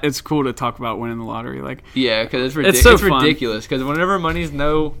 but it's cool to talk about winning the lottery. Like, yeah, because it's ridiculous. Because whenever money's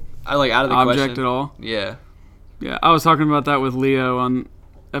out of the object question. at all. Yeah. Yeah, I was talking about that with Leo on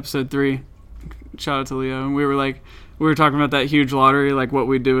episode 3. Shout out to Leo. And we were talking about that huge lottery, like what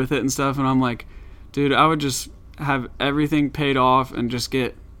we'd do with it and stuff. And I'm like, dude, I would just have everything paid off and just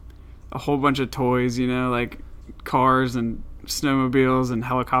get a whole bunch of toys, you know, like cars and snowmobiles and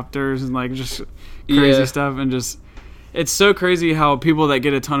helicopters and like just crazy stuff. And just, it's so crazy how people that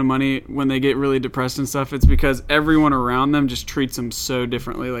get a ton of money, when they get really depressed and stuff, it's because everyone around them just treats them so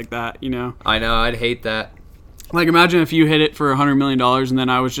differently like that, you know? I know, I'd hate that. Like imagine if you hit it for $100 million and then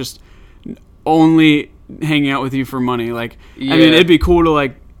I was just only hanging out with you for money. Like, Yeah. I mean, it'd be cool to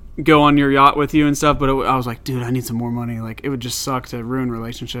like go on your yacht with you and stuff, but I was like, dude, I need some more money. Like, it would just suck to ruin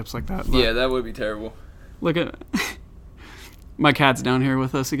relationships like that. But Yeah, that would be terrible. look at my cat's down here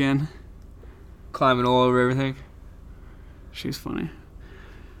with us again. Climbing all over everything. She's funny.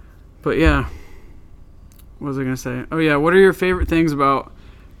 But yeah, what was I gonna say? Oh yeah, what are your favorite things about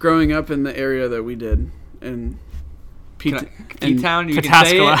growing up in the area that we did in P-Town, you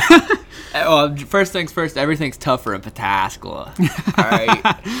Pataskala? can say it. Well, first things first, everything's tougher in Pataskala. All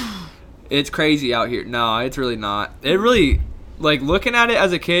right. It's crazy out here. No, it's really not. It really, like, looking at it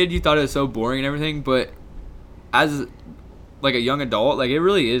as a kid, you thought it was so boring and everything, but as, like, a young adult, like, it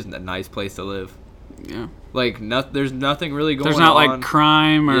really is a nice place to live. Yeah. Like, there's nothing really going on. There's not, like,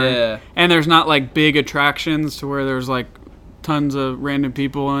 crime or... Yeah. And there's not, like, big attractions to where there's, like, tons of random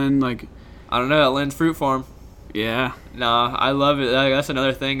people in, like... I don't know, at Lynn's Fruit Farm. Yeah. Nah, I love it. That's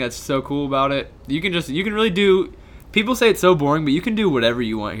another thing that's so cool about it. You can really do... People say it's so boring, but you can do whatever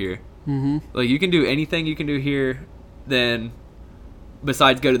you want here. Mm-hmm. Like, you can do anything you can do here than...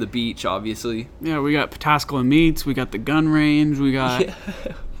 Besides go to the beach, obviously. Yeah, we got Pataskala Meats, we got the gun range, we got... Yeah.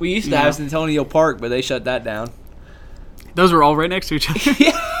 We used to have Centennial Park, but they shut that down. Those were all right next to each other.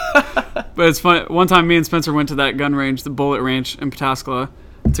 Yeah. But it's fun. One time me and Spencer went to that gun range, the Bullet Ranch in Pataskala.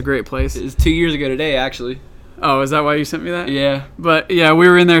 It's a great place. It was 2 years ago today, actually. Oh, is that why you sent me that? Yeah. But yeah, we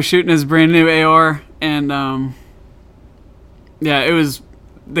were in there shooting his brand new AR, and yeah, it was...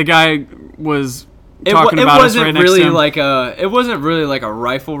 The guy was... talking about us right next to him. It wasn't really like a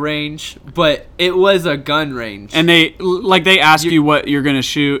rifle range, but it was a gun range. And they ask you what you're gonna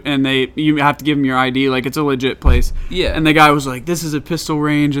shoot, and you have to give them your ID. Like, it's a legit place. Yeah. And the guy was like, "This is a pistol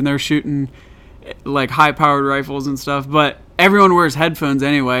range, and they're shooting like high-powered rifles and stuff." But everyone wears headphones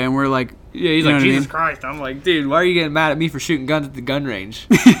anyway, and we're like, yeah, he's you know like, what I Jesus mean? Christ. I'm like, dude, why are you getting mad at me for shooting guns at the gun range?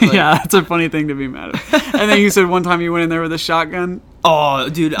 Like, Yeah, that's a funny thing to be mad at. And then you said one time you went in there with a shotgun. oh,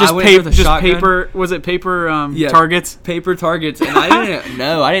 dude, Just I went with a shotgun. paper. Was it paper Yeah. targets? Paper targets, and I didn't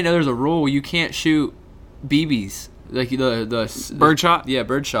know there's a rule you can't shoot BBs, like the Birdshot? Yeah,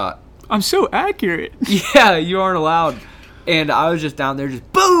 birdshot. I'm so accurate. Yeah, you aren't allowed. And I was just down there,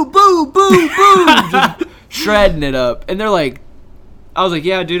 just boo, boo, boo, boo, just shredding it up. And they're like, I was like,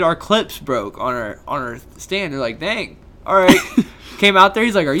 yeah, dude, our clips broke on our stand. They're like, dang, all right. Came out there,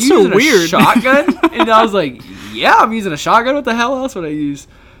 he's like, are you So using weird. a shotgun? And I was like, yeah, I'm using a shotgun. What the hell else would I use?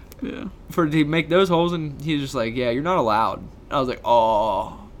 Yeah. To make those holes? And he's just like, yeah, you're not allowed. I was like,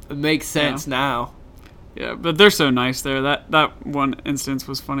 oh, it makes sense now. Yeah, but they're so nice there. That one instance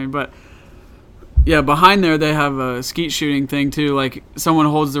was funny. But yeah, behind there they have a skeet shooting thing too. Like, someone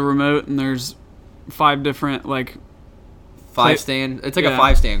holds the remote and there's 5 different like... Stand. It's like a Yeah.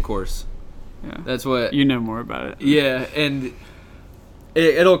 5-stand course. Yeah. That's what... You know more about it. Yeah, and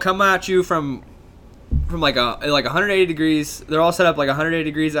it'll come at you from like 180 degrees. They're all set up like 180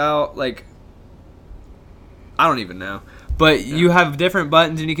 degrees out. Like, I don't even know. But you have different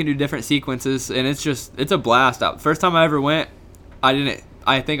buttons and you can do different sequences, and it's a blast out. First time I ever went,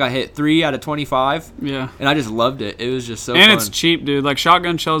 I think I hit 3 out of 25. Yeah. And I just loved it. It was just so And fun. it's cheap, dude. Like,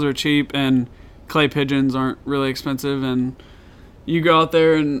 shotgun shells are cheap and clay pigeons aren't really expensive, and you go out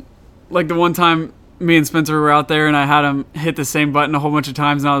there and like the one time me and Spencer were out there and I had him hit the same button a whole bunch of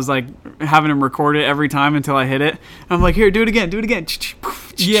times, and I was like having him record it every time until I hit it. And I'm like, here, do it again.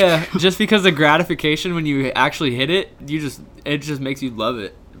 Yeah, just because the gratification when you actually hit it, it just makes you love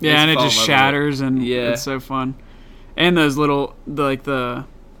it. Yeah, and it just shatters, and yeah, it's so fun. And those little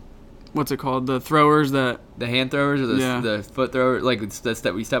what's it called? The throwers that... The hand throwers or the foot thrower, like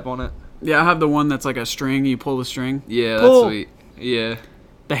that we step on it. Yeah, I have the one that's like a string. You pull the string. Yeah, Pull. that's sweet. Yeah.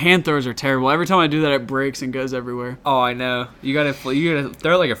 The hand throwers are terrible. Every time I do that, it breaks and goes everywhere. Oh, I know. You gotta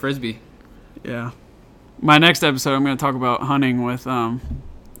throw it like a frisbee. Yeah. My next episode, I'm gonna talk about hunting with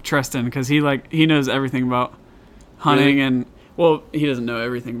Tristan, because he knows everything about hunting. Really? And well, he doesn't know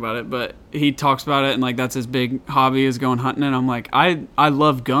everything about it, but he talks about it, and like that's his big hobby is going hunting. And I'm like, I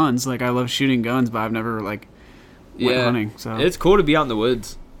love guns. Like, I love shooting guns, but I've never went hunting. So it's cool to be out in the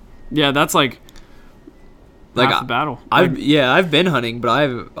woods. Yeah, that's like half the battle. I've been hunting, but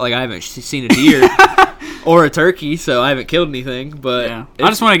I haven't seen a deer or a turkey, so I haven't killed anything. But yeah, I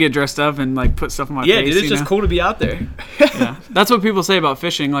just want to get dressed up and like put stuff on my face. Yeah, dude, it's just cool to be out there. Yeah, that's what people say about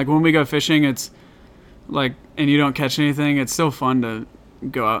fishing. Like, when we go fishing, it's like, and you don't catch anything, it's still fun to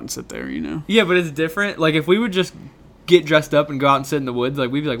go out and sit there, you know. Yeah, but it's different. Like, if we would just get dressed up and go out and sit in the woods,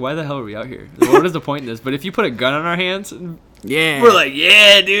 like, we'd be like, why the hell are we out here? Like, what is the point in this? But if you put a gun on our hands, yeah, we're like,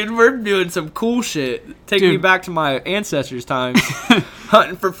 yeah, dude, we're doing some cool shit. Take me back to my ancestors' times.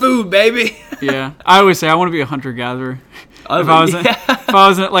 Hunting for food, baby. Yeah, I always say I want to be a hunter-gatherer. If I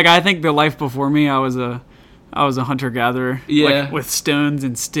wasn't like, I think the life before me, I was a hunter gatherer. Yeah. Like, with stones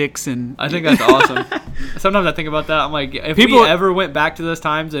and sticks and. I think that's awesome. Sometimes I think about that. I'm like, if we ever went back to those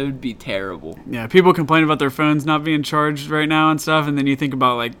times, it would be terrible. Yeah, people complain about their phones not being charged right now and stuff, and then you think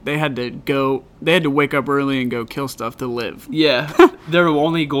about like they had to wake up early and go kill stuff to live. Yeah, their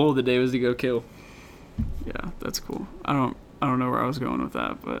only goal of the day was to go kill. Yeah, that's cool. I don't know where I was going with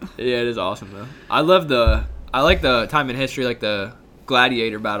that, but yeah, it is awesome though. I like the time in history, like the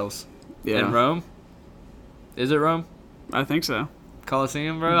gladiator battles in Rome. Is it Rome? I think so.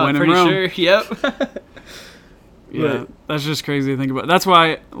 Colosseum, bro. When I'm pretty sure. Yep. Yeah, that's just crazy to think about. That's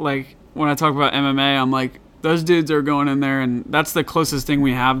why, like, when I talk about MMA, I'm like, those dudes are going in there, and that's the closest thing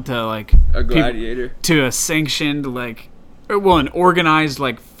we have to, like, a gladiator. To a sanctioned, like, an organized,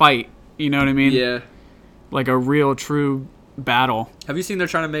 like, fight. You know what I mean? Yeah. Like a real, true battle. Have you seen they're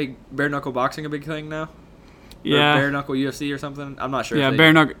trying to make bare knuckle boxing a big thing now? Yeah. Or bare knuckle UFC or something? I'm not sure. Yeah,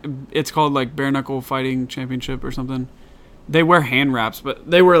 bare knuckle. It's called, like, bare knuckle fighting championship or something. They wear hand wraps, but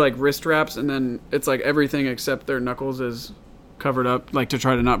they wear like wrist wraps, and then it's like everything except their knuckles is covered up, like to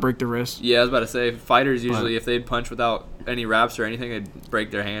try to not break the wrist. Yeah, I was about to say, fighters usually, if they'd punch without any wraps or anything, they'd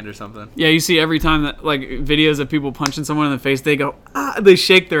break their hand or something. Yeah, you see every time that like videos of people punching someone in the face, they go, they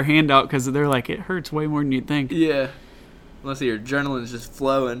shake their hand out because they're like, it hurts way more than you'd think. Yeah, unless your adrenaline's just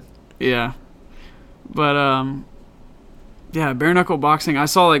flowing. Yeah, but yeah, bare knuckle boxing. I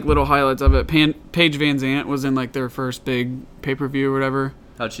saw like little highlights of it. Paige Van Zant was in like their first big pay-per-view or whatever.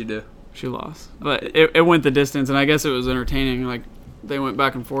 How'd she do? She lost, but it went the distance, and I guess it was entertaining. Like they went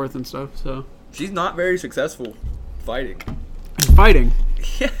back and forth and stuff. So she's not very successful fighting.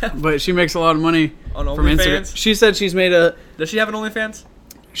 Yeah, but she makes a lot of money on from Instagram. She said she's made a. Does she have an OnlyFans?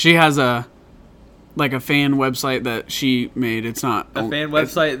 She has a fan website that she made. It's not a fan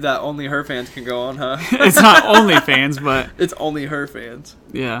website that only her fans can go on, huh? It's not OnlyFans, but it's only her fans.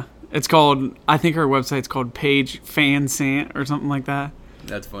 Yeah, it's called. I think her website's called Paige Van Zant or something like that.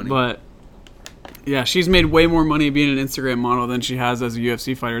 That's funny. But yeah, she's made way more money being an Instagram model than she has as a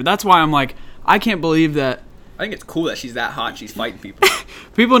UFC fighter. That's why I'm like, I can't believe that. I think it's cool that she's that hot. She's fighting people.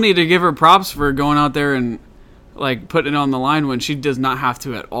 People need to give her props for going out there and like putting it on the line when she does not have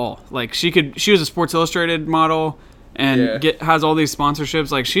to at all. Like she was a Sports Illustrated model and has all these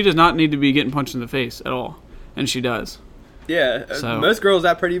sponsorships. Like she does not need to be getting punched in the face at all, and she does. Yeah, so, most girls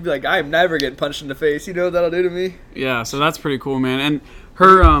that pretty be like, I am never getting punched in the face. You know what that'll do to me? Yeah, so that's pretty cool, man. And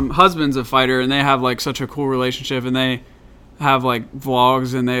her husband's a fighter, and they have like such a cool relationship, and they have like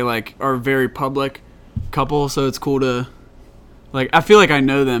vlogs, and they like are very public couple. So it's cool to like. I feel like I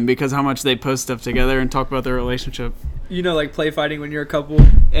know them because how much they post stuff together and talk about their relationship. You know, like play fighting when you're a couple,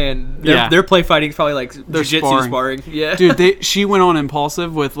 and their play fighting is probably like jiu-jitsu sparring. Yeah, dude, she went on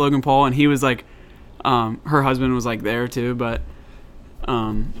Impulsive with Logan Paul, and he was like. Her husband was like there too, but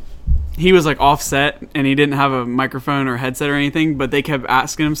he was like offset and he didn't have a microphone or headset or anything, but they kept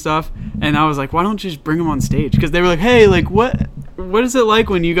asking him stuff, and I was like, why don't you just bring him on stage? Because they were like, hey, like what is it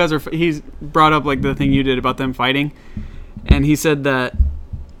like when you guys are he's brought up like the thing you did about them fighting, and he said that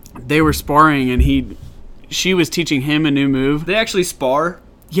they were sparring and she was teaching him a new move. They actually spar?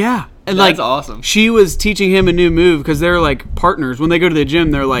 Yeah, and that's awesome. She was teaching him a new move because they're like partners. When they go to the gym,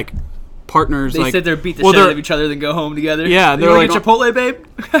 they're like partners. They sit there, beat the shit out of each other, then go home together. Yeah, they're like Chipotle, babe.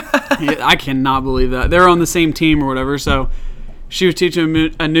 Yeah, I cannot believe that they're on the same team or whatever. So she was teaching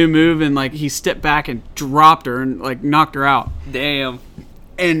him a new move, and like he stepped back and dropped her and like knocked her out. Damn.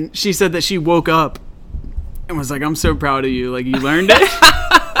 And she said that she woke up and was like, "I'm so proud of you. Like you learned it."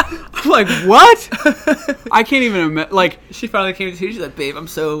 I'm like, what? I can't even imagine. Like she finally came to you. She's like, "Babe, I'm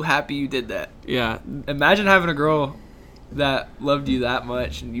so happy you did that." Yeah. Imagine having a girl that loved you that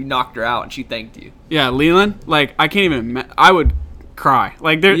much and you knocked her out and she thanked you. Yeah, Leland, like I can't even I would cry.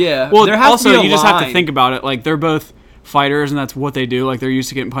 Like there there has also to be a you just line. have to think about it. Like they're both fighters and that's what they do. Like they're used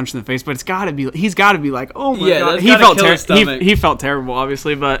to getting punched in the face, but he's got to be like, "Oh my god." He felt terrible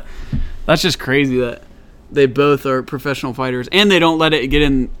obviously, but that's just crazy that they both are professional fighters and they don't let it get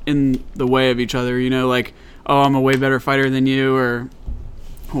in the way of each other, you know, like, "Oh, I'm a way better fighter than you," or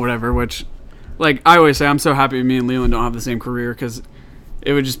whatever, which like I always say, I'm so happy me and Leland don't have the same career because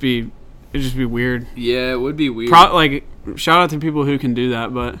it'd just be weird. Yeah, it would be weird. Like shout out to people who can do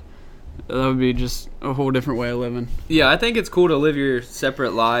that, but that would be just a whole different way of living. Yeah, I think it's cool to live your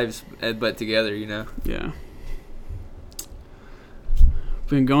separate lives, but together, you know. Yeah.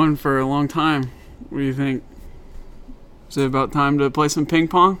 Been going for a long time. What do you think? Is it about time to play some ping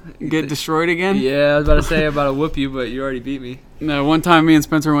pong and get destroyed again? Yeah, I was about to say I'm about to whoop you, but you already beat me. No, one time me and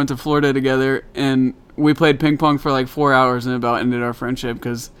Spencer went to Florida together, and we played ping pong for like 4 hours and about ended our friendship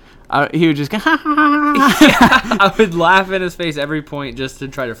because he would just go, ha, ha, ha, ha. I would laugh in his face every point just to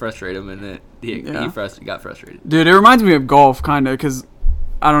try to frustrate him, and he got frustrated. Dude, it reminds me of golf, kind of, because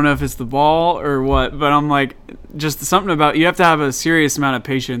I don't know if it's the ball or what, but I'm like, just something about, you have to have a serious amount of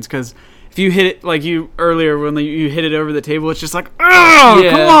patience, because if you hit it, like you earlier, when you hit it over the table, it's just like, oh,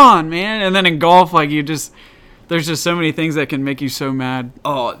 come on, man. And then in golf, like, there's just so many things that can make you so mad.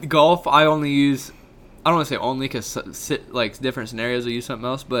 Oh, golf, I don't want to say only, because like different scenarios I use something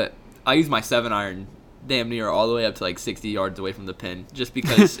else, but I use my 7-iron damn near all the way up to like 60 yards away from the pin, just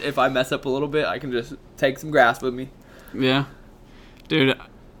because if I mess up a little bit, I can just take some grass with me. Yeah. Dude,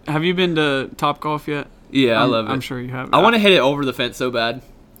 have you been to Top Golf yet? Yeah, I love it. I'm sure you have. I want to hit it over the fence so bad.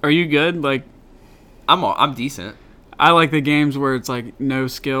 Are you good? Like, I'm decent. I like the games where it's like no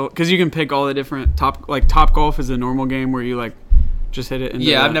skill, because you can pick all the different Top Golf is a normal game where you like just hit it.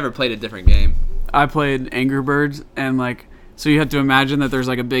 I've never played a different game. I played Angry Birds, and like, so you have to imagine that there's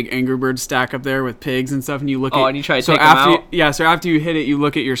like a big Angry Bird stack up there with pigs and stuff, and you look and you try to take them out? So after you hit it, you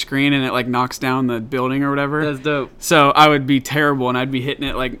look at your screen, and it like knocks down the building or whatever. That's dope. So I would be terrible, and I'd be hitting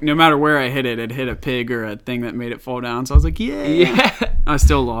it like, no matter where I hit it, it'd hit a pig or a thing that made it fall down. So I was like, yeah. I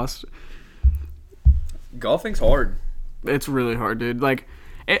still lost. Golfing's hard. It's really hard, dude. Like,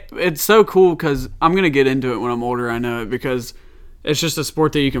 it's so cool because I'm going to get into it when I'm older, I know it, because it's just a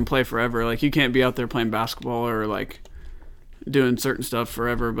sport that you can play forever. Like, you can't be out there playing basketball or, like, doing certain stuff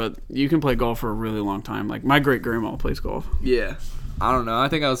forever, but you can play golf for a really long time. Like, my great-grandma plays golf. Yeah. I don't know. I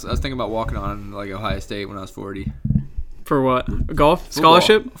think I was thinking about walking on, like, Ohio State when I was 40. For what? Golf?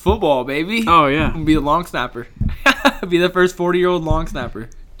 Scholarship? Football, baby. Oh, yeah. I'm going to be the long snapper. Be the first 40-year-old long snapper.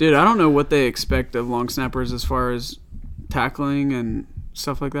 Dude, I don't know what they expect of long snappers as far as tackling and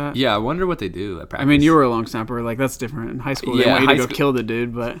stuff like that. Yeah, I wonder what they do at practice. I mean, you were a long snapper. Like, that's different. In high school, they want you to go kill the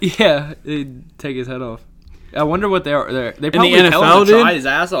dude, but... Yeah, they'd take his head off. I wonder what they are. They probably in the NFL, tell him to try his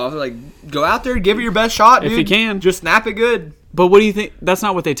ass off. Like, go out there, give it your best shot, dude. If you can. Just snap it good. But what do you think? That's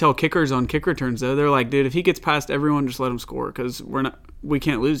not what they tell kickers on kick returns, though. They're like, dude, if he gets past everyone, just let him score, because we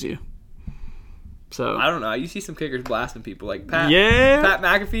can't lose you. So I don't know. You see some kickers blasting people like Pat. Yeah. Pat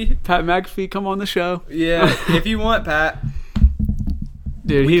McAfee. Pat McAfee, come on the show. Yeah, if you want, Pat.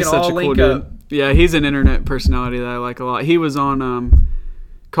 Dude, he's such a cool dude. Yeah, he's an internet personality that I like a lot. He was on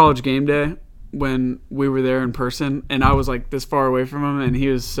College Game Day when we were there in person, and I was like this far away from him, and he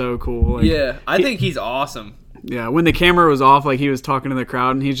was so cool. Like, yeah, I think he's awesome. Yeah, when the camera was off, like, he was talking to the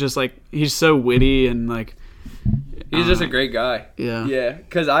crowd, and he's just like, he's so witty and like. He's just a great guy. Yeah. Yeah,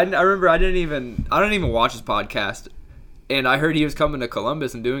 because I remember I don't even watch his podcast, and I heard he was coming to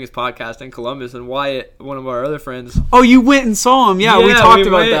Columbus and doing his podcast in Columbus, and Wyatt, one of our other friends. Oh, you went and saw him? Yeah, we talked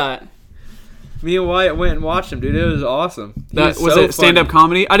about that. Me and Wyatt went and watched him, dude. It was awesome. Was it stand-up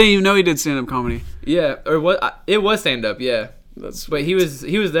comedy? I didn't even know he did stand-up comedy. Yeah, or what? It was stand-up. Yeah, but he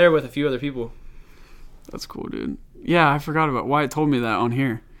was there with a few other people. That's cool, dude. Yeah, I forgot about Wyatt told me that on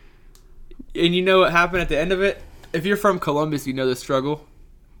here. And you know what happened at the end of it? If you're from Columbus, you know the struggle.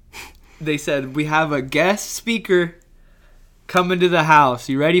 They said, we have a guest speaker coming to the house.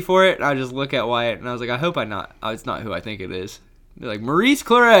 You ready for it? And I just look at Wyatt, and I was like, I hope it's not who I think it is. They're like, Maurice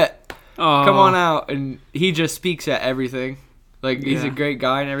Claret, come on out. And he just speaks at everything. Like, he's a great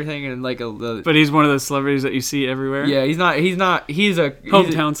guy and everything. And like but he's one of those celebrities that you see everywhere? Yeah, he's a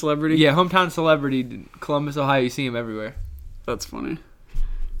hometown celebrity? Yeah, hometown celebrity. Columbus, Ohio, you see him everywhere. That's funny.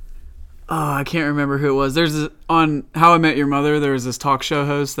 Oh, I can't remember who it was. On How I Met Your Mother, there was this talk show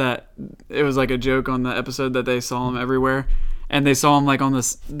host that it was like a joke on the episode that they saw him everywhere, and they saw him like on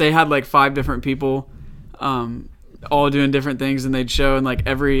this. They had like 5 different people, all doing different things, and they'd show in like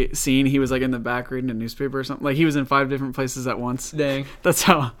every scene he was like in the back reading a newspaper or something. Like he was in 5 different places at once. Dang, that's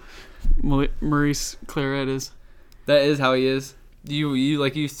how Maurice Claret is. That is how he is.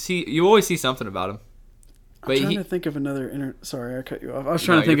 You always see something about him. But I'm trying to think of another sorry, I cut you off. I was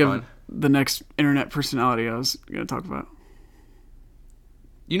trying to think of the next internet personality I was going to talk about.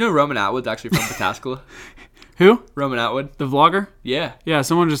 You know Roman Atwood's actually from Pataskala? Who? Roman Atwood. The vlogger? Yeah. Yeah,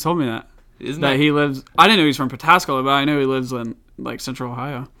 someone just told me that. Isn't that he lives... I didn't know he's from Pataskala, but I know he lives in, like, Central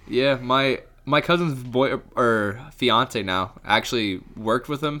Ohio. Yeah, my cousin's boy or fiance now actually worked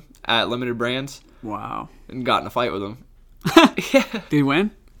with him at Limited Brands. Wow. And got in a fight with him. Yeah. Did he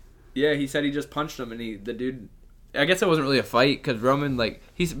win? Yeah, he said he just punched him, and the dude... I guess it wasn't really a fight, because Roman, like...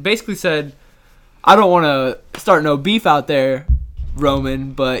 He basically said, I don't want to start no beef out there,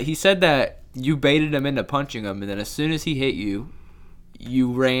 Roman, but he said that you baited him into punching him, and then as soon as he hit you,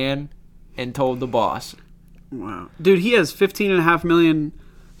 you ran and told the boss. Wow. Dude, he has 15.5 million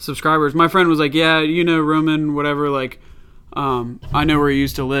subscribers. My friend was like, yeah, you know Roman, whatever, like, I know where he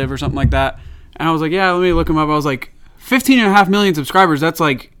used to live or something like that. And I was like, yeah, let me look him up. I was like, 15.5 million subscribers, that's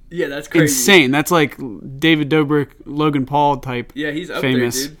like... Yeah, that's crazy. Insane. That's like David Dobrik, Logan Paul type. Yeah, he's up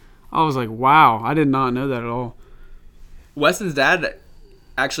famous. there, dude. I was like, wow, I did not know that at all. Weston's dad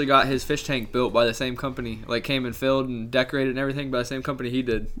actually got his fish tank built by the same company. Like, came and filled and decorated and everything by the same company he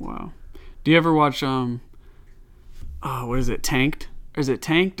did. Wow. Do you ever watch what is it, Tanked? Is it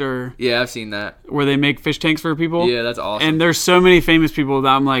Tanked or Yeah, I've seen that. where they make fish tanks for people? Yeah, that's awesome. And there's so many famous people that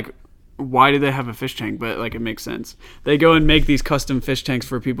I'm like, why do they have a fish tank? But like, it makes sense. They go and make these custom fish tanks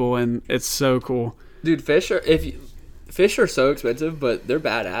for people, and it's so cool. Dude, fish are so expensive, but they're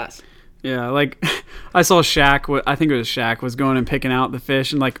badass. Yeah, like I saw Shaq. I think it was Shaq was going and picking out the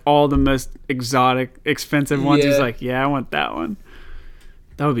fish and like all the most exotic, expensive ones. He's Yeah. like, yeah, I want that one.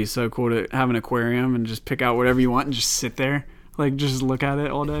 That would be so cool to have an aquarium and just pick out whatever you want and just sit there, like just look at it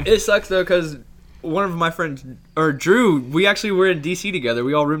all day. It sucks though, because one of my friends, or Drew, we actually were in DC together.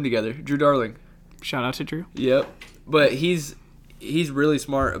 We all roomed together. Drew Darling. Shout out to Drew. Yep. But he's really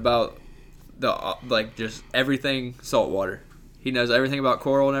smart about the like just everything saltwater. He knows everything about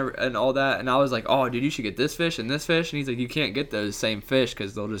coral and all that. And I was like, oh, dude, you should get this fish and this fish. And he's like, you can't get those same fish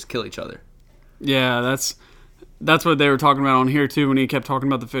because they'll just kill each other. Yeah, that's what they were talking about on here too when he kept talking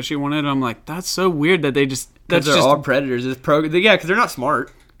about the fish he wanted. I'm like, that's so weird that they just Because they're all predators. Yeah, because they're not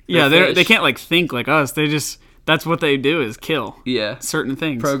smart. Yeah, They're they fish. can't like think like us. They just that's what they do is kill Yeah. certain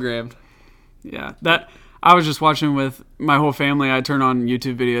things. Programmed. Yeah, that I was just watching with my whole family. I turn on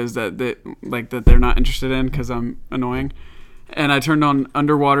YouTube videos that they're not interested in because I'm annoying, and I turned on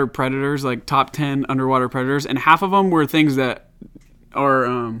underwater predators, like top 10 underwater predators, and half of them were things that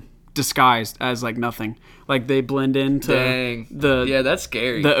are disguised as like nothing, like they blend into Yeah, that's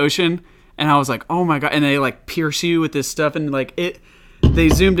scary. the ocean. And I was like, oh my god! And they like pierce you with this stuff, and like they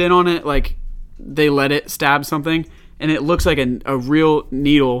zoomed in on it, like they let it stab something, and it looks like a real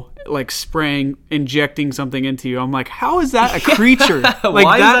needle, like spraying, injecting something into you. I'm like, how is that a creature? Like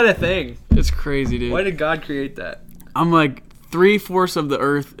Why is that a thing? It's crazy, dude. Why did God create that? I'm like 3/4 of the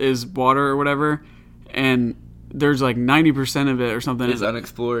earth is water or whatever, and there's like 90% of it or something It's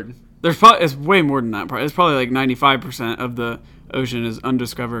unexplored. There's probably it's way more than that. Probably it's probably like 95% of the ocean is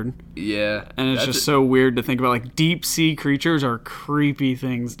undiscovered. Yeah, And it's just so weird to think about. Like, deep sea creatures are creepy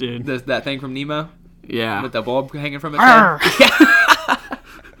things, dude. that thing from Nemo Yeah. with the bulb hanging from its head.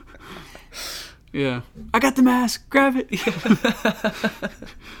 Yeah. I got the mask. Grab it.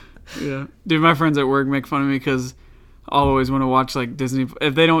 Yeah. Dude, my friends at work make fun of me because I'll always want to watch, like, Disney.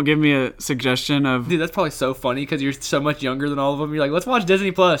 If they don't give me a suggestion of... Dude, that's probably so funny because you're so much younger than all of them. You're like, let's watch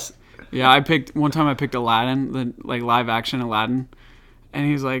Disney Plus. Yeah, one time I picked Aladdin, the, like, live-action Aladdin. And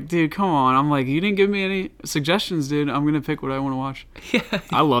he's like, dude, come on. I'm like, you didn't give me any suggestions, dude. I'm going to pick what I want to watch. Yeah,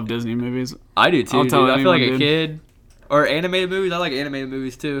 I love Disney movies. I do too, I'll dude. tell I feel like anyone, a kid. Or animated movies. I like animated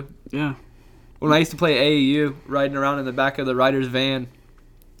movies too. Yeah. When I used to play AAU, riding around in the back of the writer's van,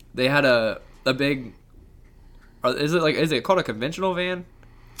 they had a big... Is it called a conventional van?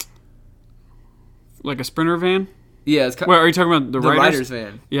 Like a Sprinter van? Yeah, it's Wait, are you talking about the writer's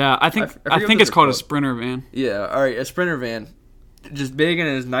van. Yeah, I forget think what it's called a called. Sprinter van. Yeah, all right, a Sprinter van. Just big and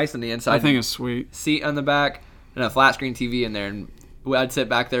it's nice on the inside. I think it's sweet. Seat on the back and a flat screen TV in there. And I'd sit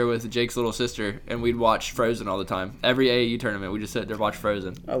back there with Jake's little sister and we'd watch Frozen all the time. Every AAU tournament, we just sit there and watch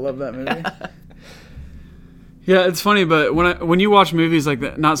Frozen. I love that movie. Yeah, it's funny, but when you watch movies like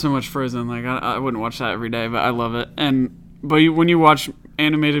that, not so much Frozen. Like I wouldn't watch that every day, but I love it. When you watch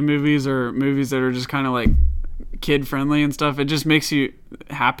animated movies or movies that are just kind of like kid friendly and stuff, it just makes you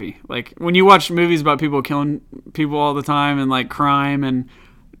happy. Like when you watch movies about people killing people all the time and like crime and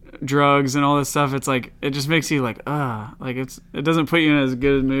drugs and all this stuff, it's like it just makes you like like it doesn't put you in as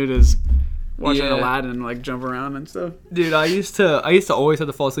good a mood as watching Aladdin like jump around and stuff. Dude, I used to always have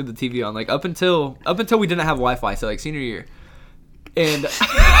to fall asleep with the TV on, like up until we didn't have Wi-Fi, so like senior year. And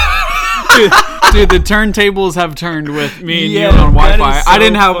dude, the turntables have turned with me and you Yeah, on that Wi-Fi. is so I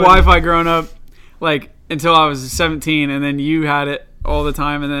didn't have funny. Wi-Fi growing up, like until I was 17, and then you had it all the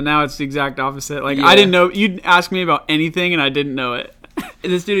time, and then now it's the exact opposite. Like Yeah. I didn't know you'd ask me about anything, and I didn't know it.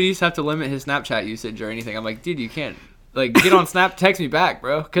 this dude used to have to limit his Snapchat usage or anything. I'm like, dude, you can't. Like, get on Snap, text me back,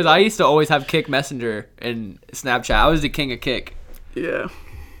 bro. Because I used to always have Kick Messenger and Snapchat. I was the king of Kick. Yeah,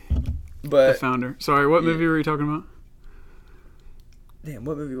 the But founder. Sorry, what movie were you talking about? damn,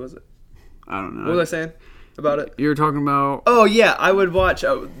 what movie was it? I don't know. What was I saying about it? You were talking about. Oh yeah, I would watch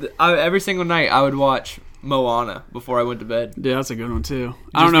every single night. I would watch Moana before I went to bed. Yeah, that's a good one too.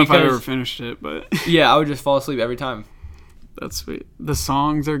 I don't know if I because- ever finished it, but Yeah, I would just fall asleep every time. that's sweet. The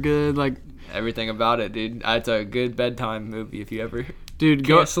songs are good. Like, Everything about it, dude. It's a good bedtime movie if you ever dude,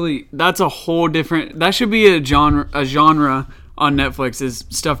 can't sleep. That's a whole different. That should be a genre on Netflix is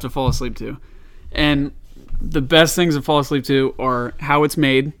stuff to fall asleep to, and the best things to fall asleep to are how it's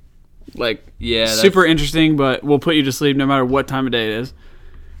made, like super interesting, but will put you to sleep no matter what time of day it is.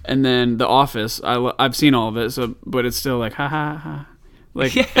 And then The Office, I've seen all of it, so but it's still like ha ha ha,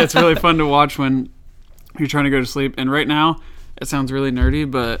 like it's really fun to watch when you're trying to go to sleep. And right now, it sounds really nerdy,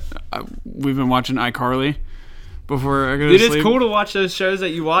 but we've been watching iCarly before I go to sleep. It's cool to watch those shows that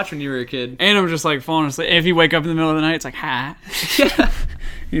you watch when you were a kid. And I'm just like falling asleep. And if you wake up in the middle of the night, it's like ha,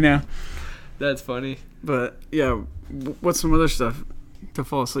 That's funny. But yeah, what's some other stuff to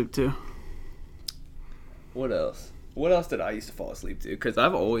fall asleep to? What else? What else did I used to fall asleep to? Because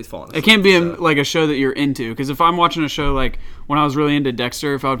I've always fallen asleep. It can't be like a show that you're into. Because if I'm watching a show like when I was really into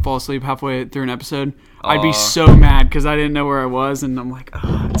Dexter, if I would fall asleep halfway through an episode, I'd be so mad because I didn't know where I was. And I'm like,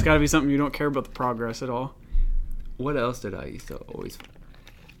 it's got to be something you don't care about the progress at all. What else did I used to always...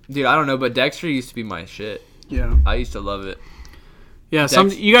 Dude, I don't know, but Dexter used to be my shit. Yeah. I used to love it. Yeah,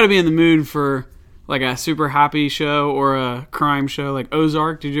 you got to be in the mood for like a super happy show or a crime show like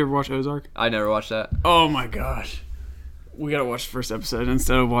Ozark. Did you ever watch Ozark? I never watched that. Oh my gosh. We got to watch the first episode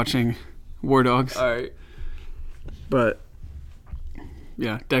instead of watching War Dogs. All right. But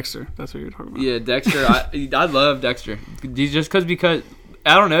yeah, Dexter. That's what you're talking about. Yeah, Dexter. I love Dexter. Just because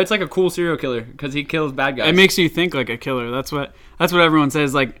I don't know. It's like a cool serial killer because he kills bad guys. It makes you think like a killer. That's what everyone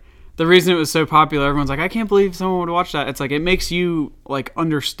says. Like the reason it was so popular, everyone's like, I can't believe someone would watch that. It's like it makes you like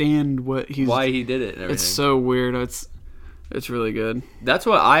understand why he did it. And everything. It's so weird. It's really good. That's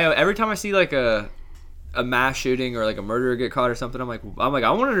what every time I see like a mass shooting or like a murderer get caught or something, I'm like I want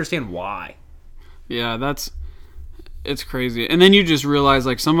to understand why. Yeah, it's crazy. And then you just realize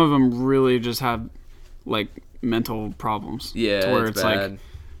like some of them really just have like mental problems. Yeah, to where it's bad. Like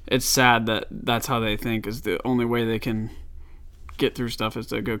it's sad that that's how they think is the only way they can get through stuff is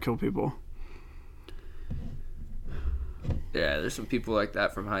to go kill people. Yeah, there's some people like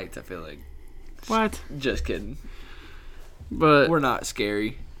that from Heights, I feel like. What? Just kidding. But we're not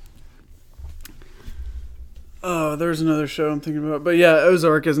scary. Oh, there's another show I'm thinking about. But yeah,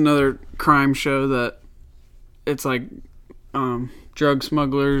 Ozark is another crime show that it's like drug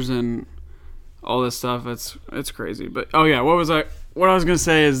smugglers and all this stuff. It's crazy. But oh yeah, what I was gonna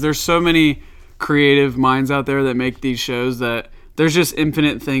say is there's so many creative minds out there that make these shows that there's just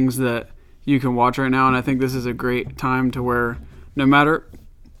infinite things that you can watch right now, and I think this is a great time to where no matter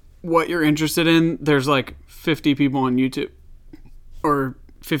what you're interested in, there's like 50 people on YouTube or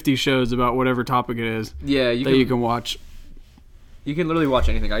 50 shows about whatever topic it is. Yeah, you can watch. You can literally watch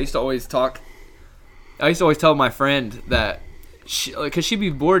anything. I used to always tell my friend that because she'd be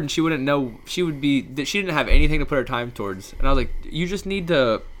bored and she wouldn't know she didn't have anything to put her time towards, and I was like, you just need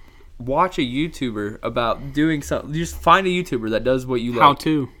to watch a YouTuber about doing something. Just find a YouTuber that does what you like. How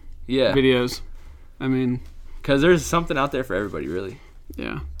to videos. I mean, because there's something out there for everybody, really.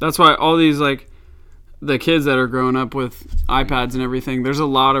 Yeah, that's why all these like the kids that are growing up with iPads and everything, there's a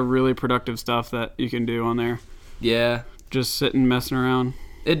lot of really productive stuff that you can do on there. Yeah, just sitting messing around.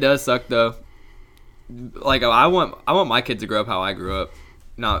 It does suck though. Like I want my kids to grow up how I grew up,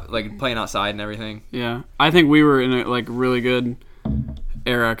 not like playing outside and everything. Yeah, I think we were in a like really good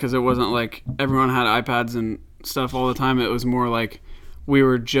era because it wasn't like everyone had iPads and stuff all the time. It was more like we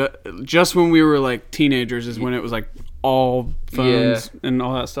were just when we were like teenagers is when it was like all phones and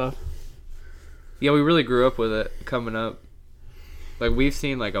all that stuff. Yeah, we really grew up with it coming up. Like we've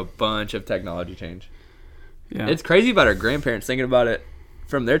seen like a bunch of technology change. Yeah, it's crazy about our grandparents thinking about it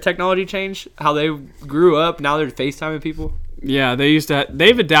from their technology change, how they grew up. Now they're FaceTiming people. Yeah,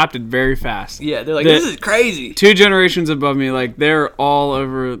 they've adapted very fast. Yeah, they're like, this is crazy. 2 generations above me, like they're all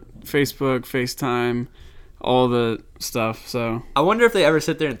over Facebook, FaceTime, all the stuff. So I wonder if they ever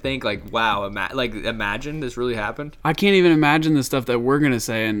sit there and think like, wow, imagine this really happened. I can't even imagine the stuff that we're gonna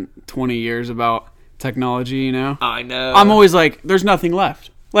say in 20 years about technology. You know, I know. I'm always like, there's nothing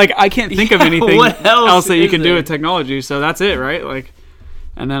left. Like I can't think of anything else that you can do with technology. So that's it, right? Like,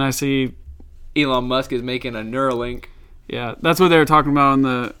 and then I see Elon Musk is making a Neuralink. Yeah, that's what they were talking about on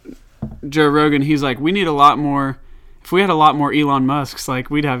the Joe Rogan. He's like, we need a lot more. If we had a lot more Elon Musks, like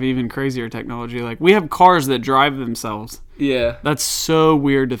we'd have even crazier technology. Like we have cars that drive themselves. Yeah, that's so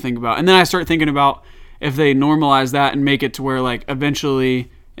weird to think about. And then I start thinking about if they normalize that and make it to where like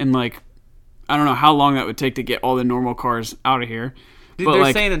eventually, in like I don't know how long that would take to get all the normal cars out of here. Dude, but they're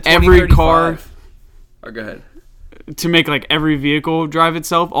like saying in every car, or go ahead, to make like every vehicle drive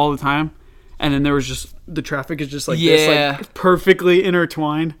itself all the time. And then there was just the traffic is just like this, like perfectly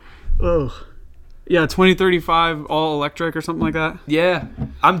intertwined. Ugh. Yeah, 2035 all electric or something like that. Yeah,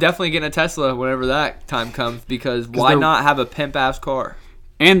 I'm definitely getting a Tesla whenever that time comes because why not have a pimp ass car?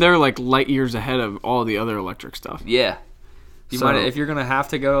 And they're like light years ahead of all the other electric stuff. Yeah, if you're gonna have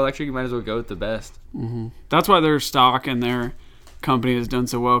to go electric, you might as well go with the best. Mm-hmm. That's why they're stock and they're company has done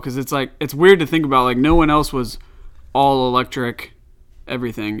so well, because it's like, it's weird to think about, like, no one else was all electric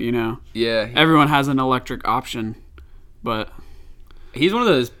everything, you know? Yeah. Everyone has an electric option, but He's one of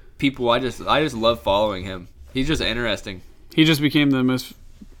those people I just love following him. He's just interesting. he just became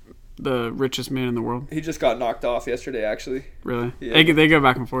the richest man in the world. He just got knocked off yesterday, actually. Really? Yeah. They go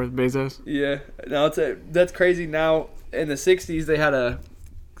back and forth, Bezos. Yeah. Now that's crazy. Now in the 60s they had a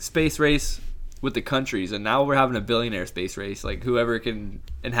space race with the countries, and now we're having a billionaire space race, like whoever can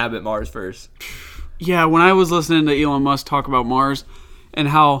inhabit Mars first. Yeah, when I was listening to Elon Musk talk about Mars and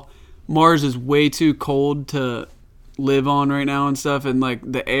how Mars is way too cold to live on right now and stuff, and like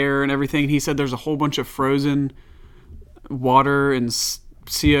the air and everything, he said there's a whole bunch of frozen water and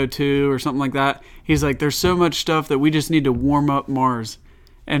CO2 or something like that. He's like, there's so much stuff that we just need to warm up Mars.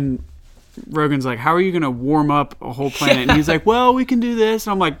 And Rogan's like, how are you going to warm up a whole planet? And he's like, well, we can do this.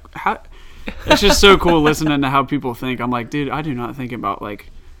 And I'm like, how? It's just so cool listening to how people think. I'm like, dude, I do not think about like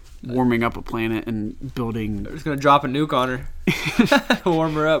warming up a planet and building. They're just going to drop a nuke on her.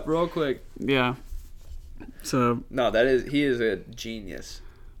 Warm her up real quick. Yeah. So. No, he is a genius.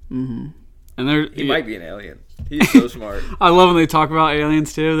 Mm-hmm. And he might be an alien. He's so smart. I love when they talk about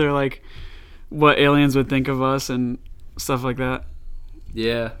aliens too. They're like, what aliens would think of us and stuff like that.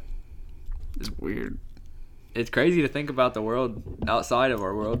 Yeah. It's weird. It's crazy to think about the world outside of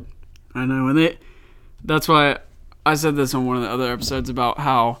our world. I know. And that's why I said this on one of the other episodes about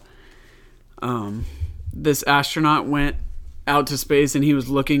how this astronaut went out to space and he was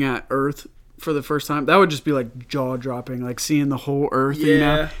looking at Earth for the first time. That would just be like jaw dropping, like seeing the whole Earth, yeah. You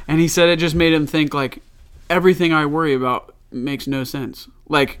know? And he said it just made him think like, everything I worry about makes no sense.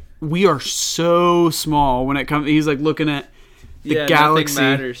 Like, we are so small when it comes. He's like looking at the galaxy.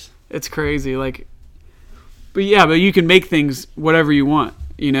 Nothing matters. It's crazy. Like, but you can make things whatever you want.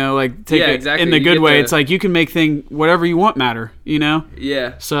 You know, like take it exactly. in the good way. It's like you can make whatever you want matter. You know.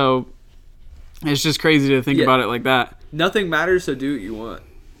 Yeah. So it's just crazy to think about it like that. Nothing matters, so do what you want.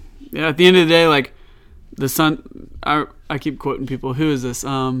 Yeah. At the end of the day, like the sun. I keep quoting people. Who is this?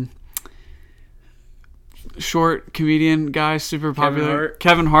 Short comedian guy, super popular.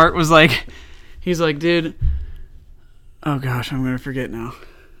 Kevin Hart was like, he's like, dude, oh gosh, I'm gonna forget now.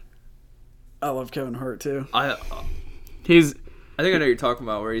 I love Kevin Hart too. I think I know what you're talking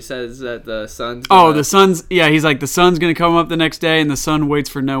about, where he says that the sun's he's like, the sun's gonna come up the next day and the sun waits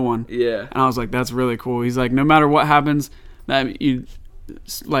for no one. Yeah. And I was like, that's really cool. He's like, no matter what happens, that you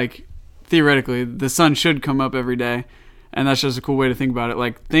like theoretically the sun should come up every day. And that's just a cool way to think about it.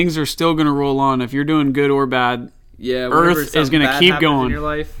 Like, things are still going to roll on. If you're doing good or bad, Earth is going to keep going. In your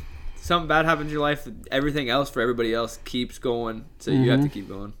life, something bad happens in your life, everything else for everybody else keeps going. So you have to keep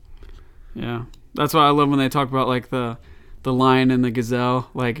going. Yeah. That's why I love when they talk about, like, the lion and the gazelle.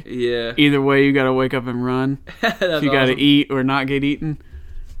 Like, yeah. Either way, you got to wake up and run. If you got to eat or not get eaten.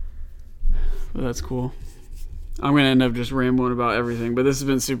 But that's cool. I'm going to end up just rambling about everything. But this has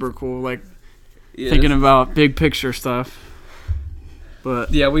been super cool. Like, thinking about big picture stuff.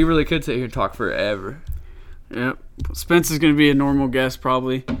 But yeah, we really could sit here and talk forever. Yep. Spence is going to be a normal guest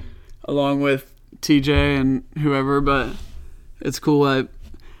probably, along with TJ and whoever, but it's cool.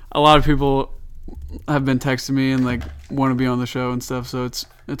 A lot of people have been texting me and like want to be on the show and stuff, so it's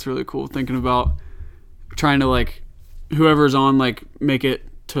really cool thinking about trying to like whoever's on like make it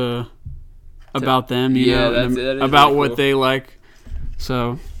to about them, you know, and about really what cool. They like.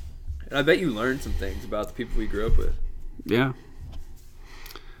 So and I bet you learned some things about the people we grew up with. Yeah.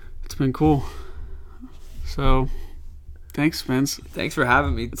 It's been cool. So, thanks, Spence. Thanks for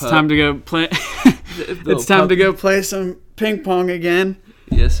having me. It's time to go play. It's time to go play some ping pong again.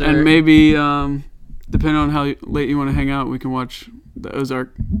 Yes, sir. And maybe, depending on how late you want to hang out, we can watch the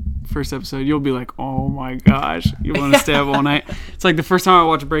Ozark first episode. You'll be like, oh my gosh, you want to stay up all night. It's like the first time I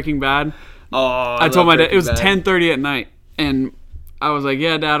watched Breaking Bad. Oh, I told my dad it was 10:30 at night, and I was like,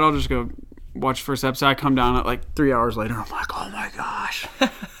 yeah, Dad, I'll just go watch the first episode. I come down at like 3 hours later. I'm like, oh my gosh,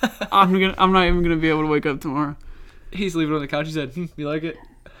 I'm not even gonna be able to wake up tomorrow. He's leaving on the couch. He said, you like it?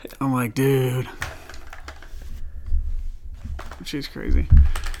 I'm like, dude, she's crazy.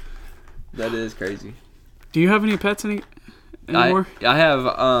 That is crazy. Do you have any pets anymore? I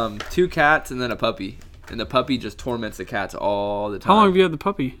have 2 cats and then a puppy, and the puppy just torments the cats all the time. How long have you had the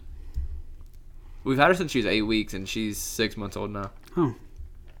puppy? We've had her since she was 8 weeks, and she's 6 months old now. Oh,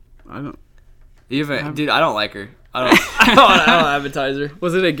 I don't. Dude, I don't like her. I don't advertise her.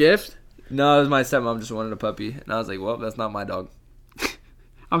 Was it a gift? No, it was my stepmom just wanted a puppy, and I was like, well, that's not my dog.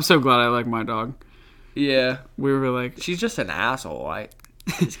 I'm so glad I like my dog. Yeah. We were like... She's just an asshole. I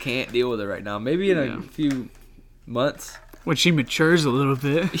just can't deal with her right now. Maybe in a few months. When she matures a little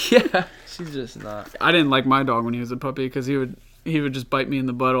bit. Yeah. She's just not. I didn't like my dog when he was a puppy because he would he would just bite me in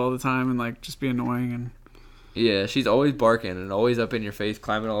the butt all the time and like just be annoying. And Yeah, she's always barking and always up in your face,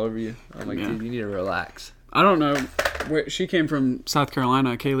 climbing all over you. I'm like, dude, you need to relax. I don't know where she came from. South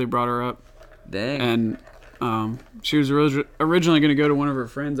Carolina. Kaylee brought her up. Dang. And she was originally going to go to one of her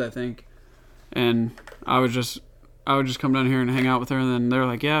friends, I think. And I would just come down here and hang out with her. And then they're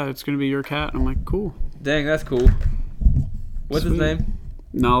like, yeah, it's going to be your cat. And I'm like, cool. Dang, that's cool. What's his name?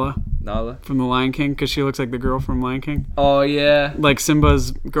 Nala. Nala. From the Lion King, because she looks like the girl from Lion King. Oh, yeah. Like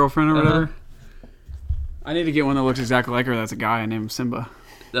Simba's girlfriend or whatever. I need to get one that looks exactly like her. That's a guy named Simba.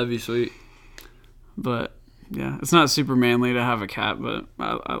 That'd be sweet. But, yeah, it's not super manly to have a cat, but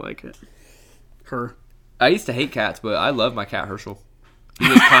I like it. Her. I used to hate cats, but I love my cat, Herschel. He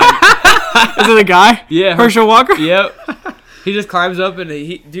Is just it a guy? Yeah. Herschel Walker? Yep. He just climbs up and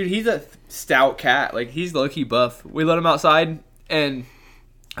he's a stout cat. Like, he's low-key buff. We let him outside and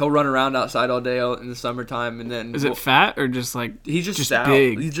he'll run around outside all day in the summertime, and then is it fat or just like he's just stout.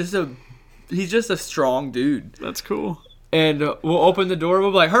 Big? He's just a strong dude. That's cool. And we'll open the door.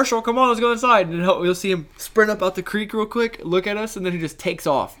 We'll be like, Herschel, come on, let's go inside. And we'll see him sprint up out the creek real quick, look at us, and then he just takes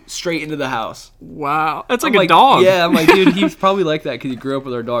off straight into the house. Wow, that's like a dog. Yeah, I'm like, dude, he's probably like that because he grew up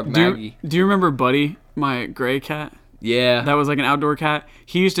with our dog Maggie. Do you remember Buddy, my gray cat? Yeah, that was like an outdoor cat.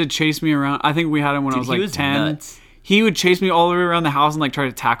 He used to chase me around. I think we had him when I was like 10. Nuts. He would chase me all the way around the house and like try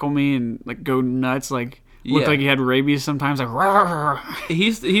to tackle me and like go nuts. Like looked like he had rabies sometimes. Like was he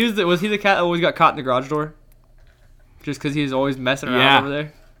the cat that always got caught in the garage door? Just because he was always messing around over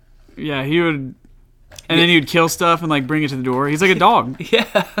there? Yeah, he would. And then he would kill stuff and like bring it to the door. He's like a dog.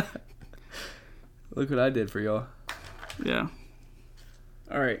 Yeah. Look what I did for y'all. Yeah.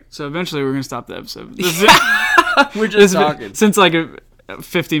 All right. So eventually we're going to stop the episode. We're just talking. Since like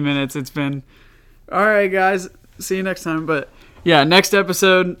 50 minutes it's been. All right, guys. See you next time. But yeah, next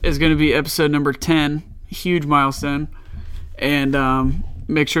episode is going to be episode number 10. Huge milestone. And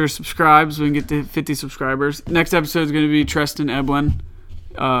make sure to subscribe so we can get to 50 subscribers. Next episode is going to be Treston Eblin,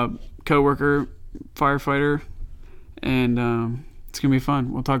 co-worker, firefighter. And it's going to be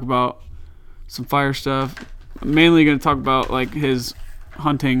fun. We'll talk about some fire stuff. I'm mainly going to talk about like his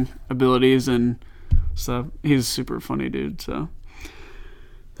hunting abilities and stuff. He's a super funny dude. So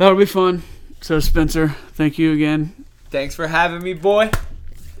that'll be fun. So Spencer, thank you again. Thanks for having me, boy.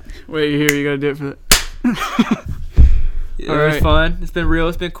 Wait, you're here. You got to do it for that. It was fun. It's been real.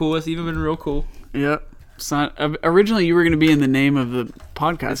 It's been cool. It's even been real cool. Yep. Originally, you were going to be in the name of the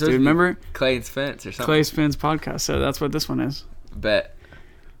podcast, dude. Remember? Clay's Fence or something. Clay's Fence podcast. So that's what this one is. Bet.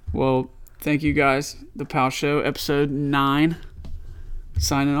 Well, thank you guys. The Pal Show, episode 9.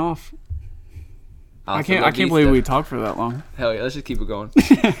 Signing off. I can't believe we talked for that long. Hell yeah. Let's just keep it going.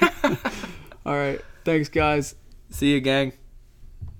 All right. Thanks, guys. See you, gang.